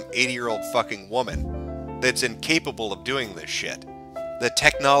 I'm like some 80-year-old fucking woman that's incapable of doing this shit. The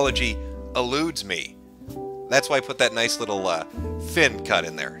technology eludes me. That's why I put that nice little fin cut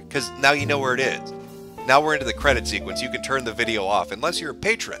in there, because now you know where it is. Now we're into the credit sequence. You can turn the video off, unless you're a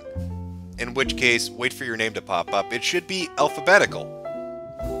patron. In which case, wait for your name to pop up. It should be alphabetical.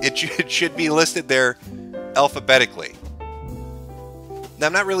 It should be listed there alphabetically. Now,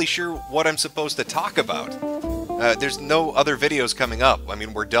 I'm not really sure what I'm supposed to talk about. There's no other videos coming up. I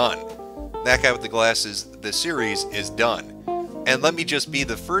mean, we're done. That Guy with the Glasses, the series, is done. And let me just be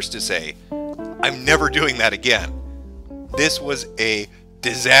the first to say, I'm never doing that again. This was a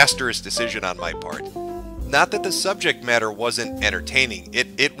disastrous decision on my part. Not that the subject matter wasn't entertaining.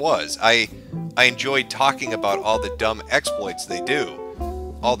 It was. I enjoyed talking about all the dumb exploits they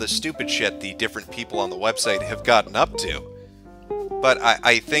do. All the stupid shit the different people on the website have gotten up to. But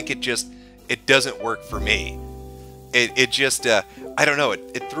I think it doesn't work for me. It just, I don't know,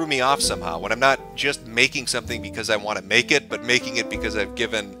 it threw me off somehow. When I'm not just making something because I want to make it, but making it because I've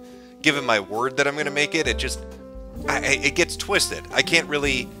given my word that I'm going to make it, it gets twisted. I can't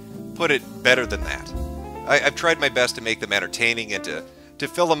really put it better than that. I've tried my best to make them entertaining and to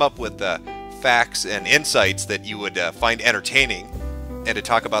fill them up with facts and insights that you would find entertaining, and to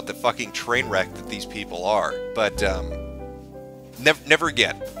talk about the fucking train wreck that these people are. But never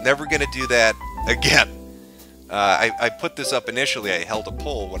again. Never going to do that again. I put this up initially. I held a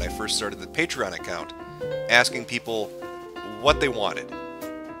poll when I first started the Patreon account, asking people what they wanted.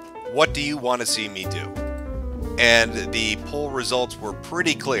 What do you want to see me do? And the poll results were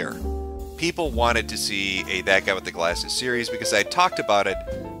pretty clear. People wanted to see a That Guy with the Glasses series because I talked about it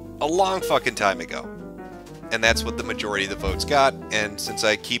a long fucking time ago. And that's what the majority of the votes got, and since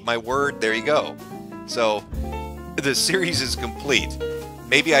I keep my word, there you go. So, the series is complete.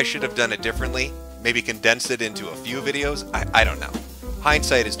 Maybe I should have done it differently. Maybe condensed it into a few videos. I don't know.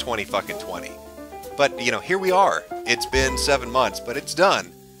 Hindsight is 20/20. But, you know, here we are. It's been 7 months, but it's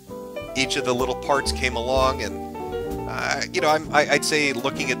done. Each of the little parts came along, and you know, I'd say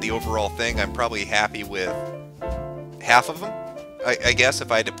looking at the overall thing, I'm probably happy with half of them. I guess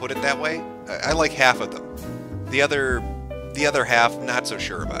if I had to put it that way, I like half of them. The other half, not so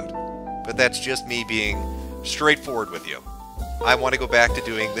sure about. But that's just me being straightforward with you. I want to go back to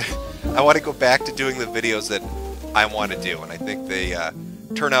doing the videos that I want to do, and I think they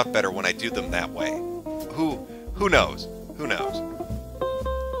turn out better when I do them that way. Who knows? Who knows?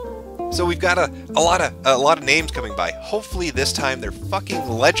 So we've got a lot of names coming by. Hopefully this time they're fucking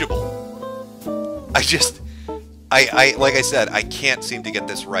legible. Like I said, I can't seem to get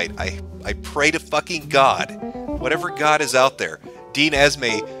this right. I pray to fucking God, whatever God is out there, Dean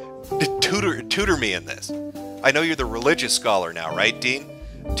Esme, tutor me in this. I know you're the religious scholar now, right, Dean?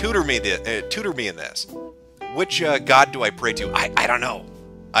 Tutor me in this. Which God do I pray to? I don't know.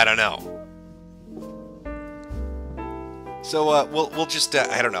 I don't know. So we'll just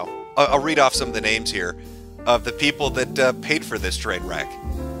I don't know. I'll read off some of the names here of the people that paid for this train wreck.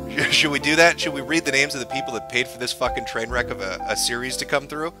 Should we do that? Should we read the names of the people that paid for this fucking train wreck of a series to come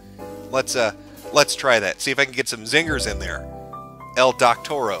through? Let's try that. See if I can get some zingers in there. El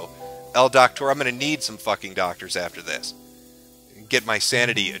Doctoro. El Doctor, I'm going to need some fucking doctors after this. Get my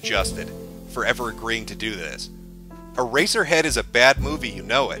sanity adjusted for ever agreeing to do this. Eraserhead is a bad movie, you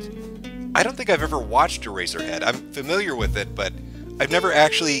know it. I don't think I've ever watched Eraserhead. I'm familiar with it, but I've never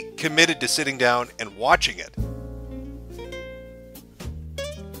actually committed to sitting down and watching it.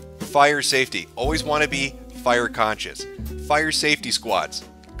 Fire safety. Always want to be fire conscious. Fire safety squads.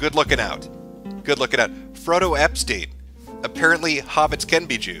 Good looking out. Good looking out. Frodo Epstein. Apparently hobbits can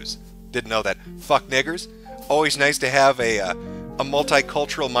be Jews. Didn't know that. Fuck niggers. Always nice to have a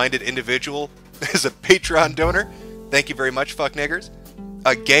multicultural minded individual as a Patreon donor. Thank you very much, fuck niggers.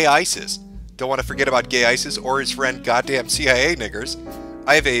 Gay ISIS. Don't want to forget about Gay ISIS or his friend goddamn CIA niggers.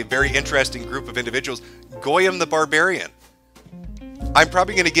 I have a very interesting group of individuals. Goyim the Barbarian. I'm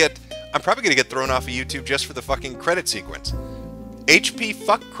probably gonna get thrown off of YouTube just for the fucking credit sequence. HP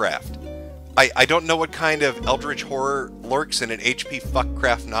Fuckcraft. I don't know what kind of eldritch horror lurks in an HP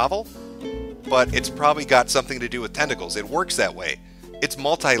Fuckcraft novel, but it's probably got something to do with tentacles. It works that way. It's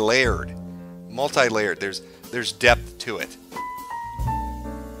multi-layered. Multi-layered. There's depth to it.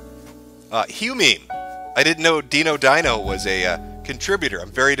 Humeme. I didn't know Dino Dino was a contributor.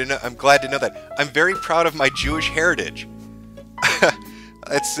 I'm glad to know that. I'm very proud of my Jewish heritage.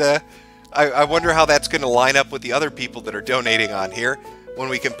 It's I wonder how that's going to line up with the other people that are donating on here when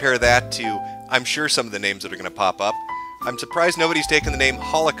we compare that to, I'm sure, some of the names that are going to pop up. I'm surprised nobody's taken the name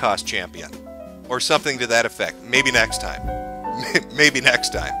Holocaust Champion or something to that effect. Maybe next time. Maybe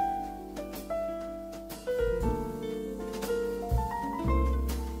next time.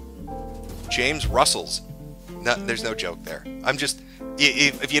 James Russell's. No, there's no joke there. I'm just...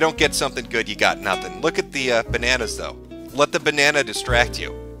 If you don't get something good, you got nothing. Look at the bananas, though. Let the banana distract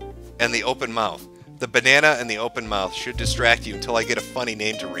you. And the open mouth. The banana and the open mouth should distract you until I get a funny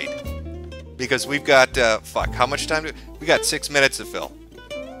name to read. Because we've got... fuck, how much time do... We got 6 minutes to fill.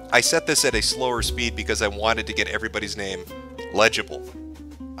 I set this at a slower speed because I wanted to get everybody's name legible.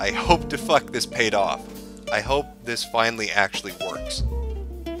 I hope to fuck this paid off. I hope this finally actually works.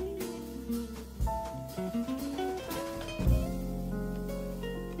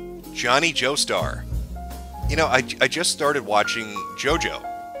 Johnny Joestar. You know, I just started watching JoJo.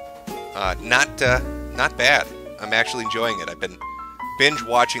 Not bad. I'm actually enjoying it. I've been binge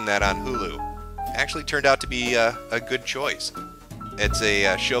watching that on Hulu. Actually turned out to be a good choice. It's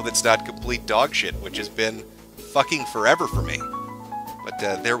a show that's not complete dog shit, which has been fucking forever for me. But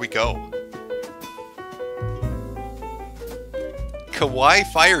there we go. Kawaii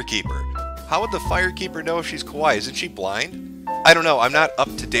Firekeeper. How would the Firekeeper know if she's kawaii? Isn't she blind? I don't know. I'm not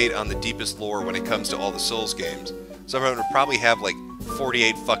up to date on the deepest lore when it comes to all the Souls games. So I'm going to probably have like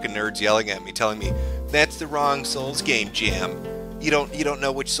 48 fucking nerds yelling at me, telling me, that's the wrong Souls game, Jam. You don't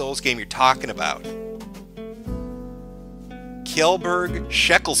know which Souls game you're talking about. Kjellberg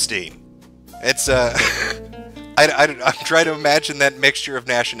Sheckelstein. It's I'm trying to imagine that mixture of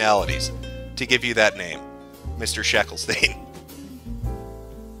nationalities to give you that name, Mr. Sheckelstein.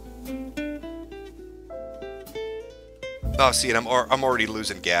 Oh, see, and I'm already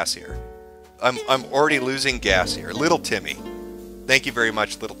losing gas here. I'm already losing gas here. Little Timmy, thank you very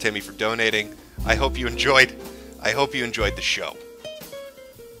much, Little Timmy, for donating. I hope you enjoyed the show.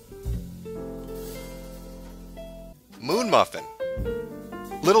 Moon Muffin.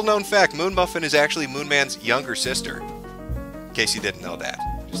 Little known fact, Moon Muffin is actually Moonman's younger sister. In case you didn't know that.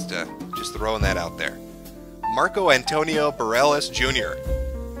 Just throwing that out there. Marco Antonio Bareilles Jr.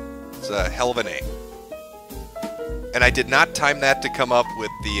 It's a hell of a name. And I did not time that to come up with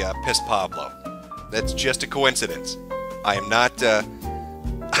the Piss Pablo. That's just a coincidence. I am not, I'm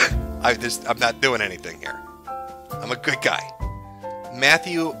not doing anything here. I'm a good guy.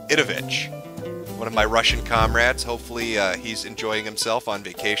 Matthew Idovich. One of my Russian comrades. Hopefully he's enjoying himself on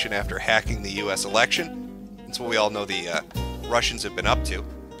vacation after hacking the US election. That's what we all know the Russians have been up to,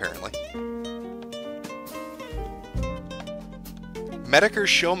 apparently. Metokur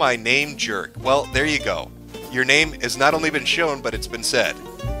show my name jerk. Well, there you go. Your name has not only been shown, but it's been said.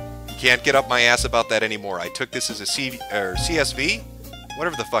 Can't get up my ass about that anymore. I took this as a CSV,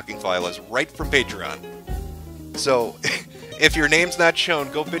 whatever the fucking file is, right from Patreon. So, if your name's not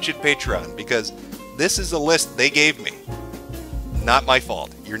shown, go bitch at Patreon, because this is a list they gave me. Not my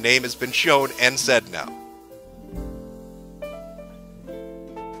fault. Your name has been shown and said now.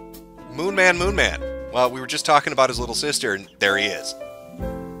 Moonman. Well, we were just talking about his little sister, and there he is.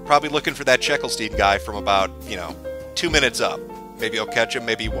 Probably looking for that Sheckelstein guy from about, 2 minutes up. Maybe he'll catch him,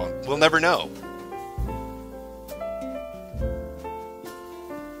 maybe he won't. We'll never know.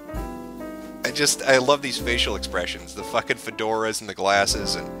 I love these facial expressions. The fucking fedoras and the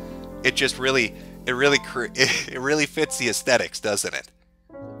glasses, and it just really fits the aesthetics, doesn't it?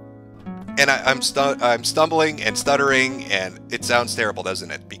 And I'm stumbling and stuttering, and it sounds terrible,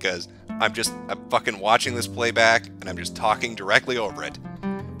 doesn't it? Because I'm fucking watching this playback, and I'm just talking directly over it.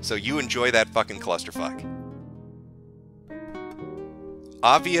 So you enjoy that fucking clusterfuck.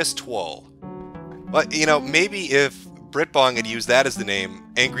 Obvious Twol. But, maybe if Britbong had used that as the name,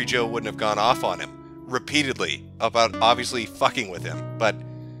 Angry Joe wouldn't have gone off on him repeatedly about obviously fucking with him. But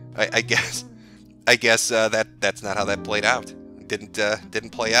I guess that's not how that played out. Didn't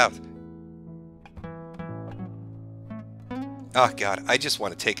play out. Oh god, I just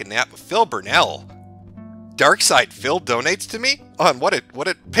want to take a nap. Phil Burnell. Darkside Phil donates to me? Oh, and what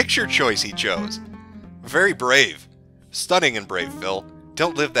a picture choice he chose. Very brave. Stunning and brave, Phil.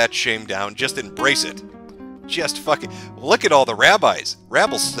 Don't live that shame down, just embrace it. Just fucking... Look at all the rabbis.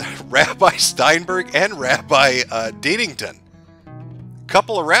 Rabbi Steinberg and Rabbi Deedington.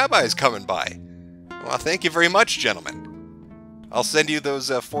 Couple of rabbis coming by. Well, thank you very much, gentlemen. I'll send you those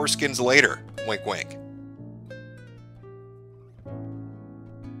foreskins later. Wink, wink.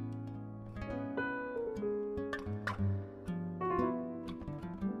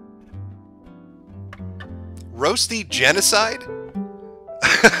 Roasty Genocide?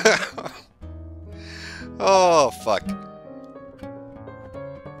 Oh, fuck.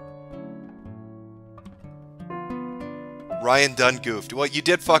 Ryan done goofed. Well, you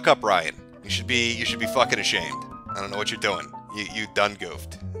did fuck up, Ryan. You should be fucking ashamed. I don't know what you're doing. You done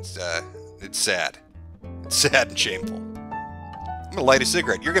goofed. It's sad. It's sad and shameful. I'm gonna light a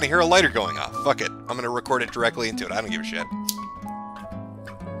cigarette. You're gonna hear a lighter going off. Fuck it. I'm gonna record it directly into it. I don't give a shit.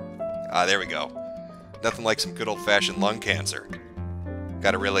 Ah, there we go. Nothing like some good old-fashioned lung cancer.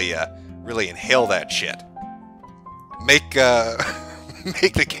 Gotta really inhale that shit. Make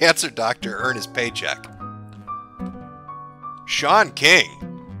make the cancer doctor earn his paycheck. Sean King.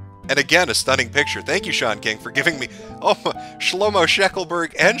 And again, a stunning picture. Thank you, Sean King, for giving me... Oh, Shlomo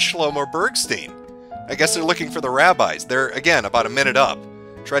Scheckelberg and Shlomo Bergstein. I guess they're looking for the rabbis. They're, again, about a minute up.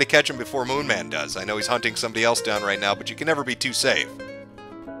 Try to catch him before Moonman does. I know he's hunting somebody else down right now, but you can never be too safe.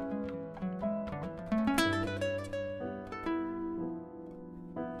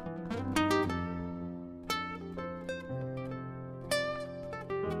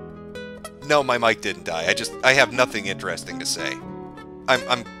 No, my mic didn't die. I have nothing interesting to say.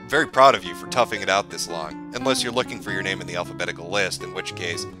 I'm very proud of you for toughing it out this long. Unless you're looking for your name in the alphabetical list, in which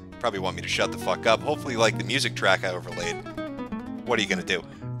case, you probably want me to shut the fuck up. Hopefully you like the music track I overlaid. What are you gonna do?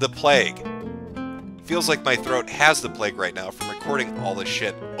 The plague. Feels like my throat has the plague right now from recording all this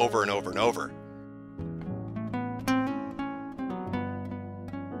shit over and over and over.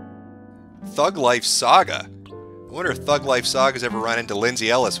 Thug Life Saga. I wonder if Thug Life Saga's ever run into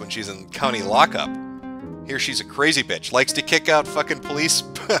Lindsay Ellis when she's in county lockup. Here she's a crazy bitch, likes to kick out fucking police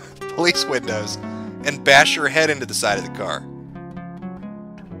windows and bash her head into the side of the car.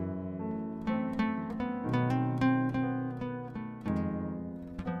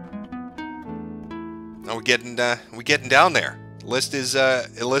 Now we're getting down there. The list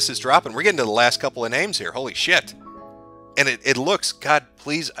is dropping. We're getting to the last couple of names here. Holy shit! And it looks, God,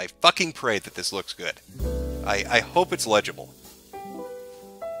 please, I fucking pray that this looks good. I hope it's legible.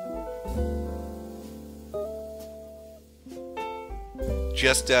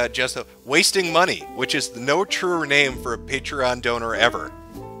 Just wasting money, which is no truer name for a Patreon donor ever.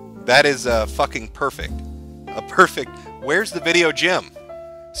 That is fucking perfect. A perfect. Where's the video, Jim?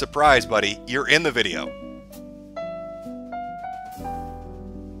 Surprise, buddy, you're in the video.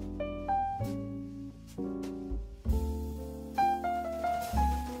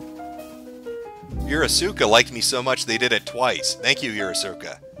 Urasuka liked me so much they did it twice. Thank you,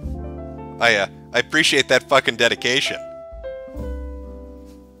 Urasuka. I appreciate that fucking dedication.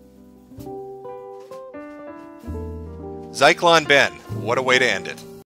 Zyklon Ben, what a way to end it.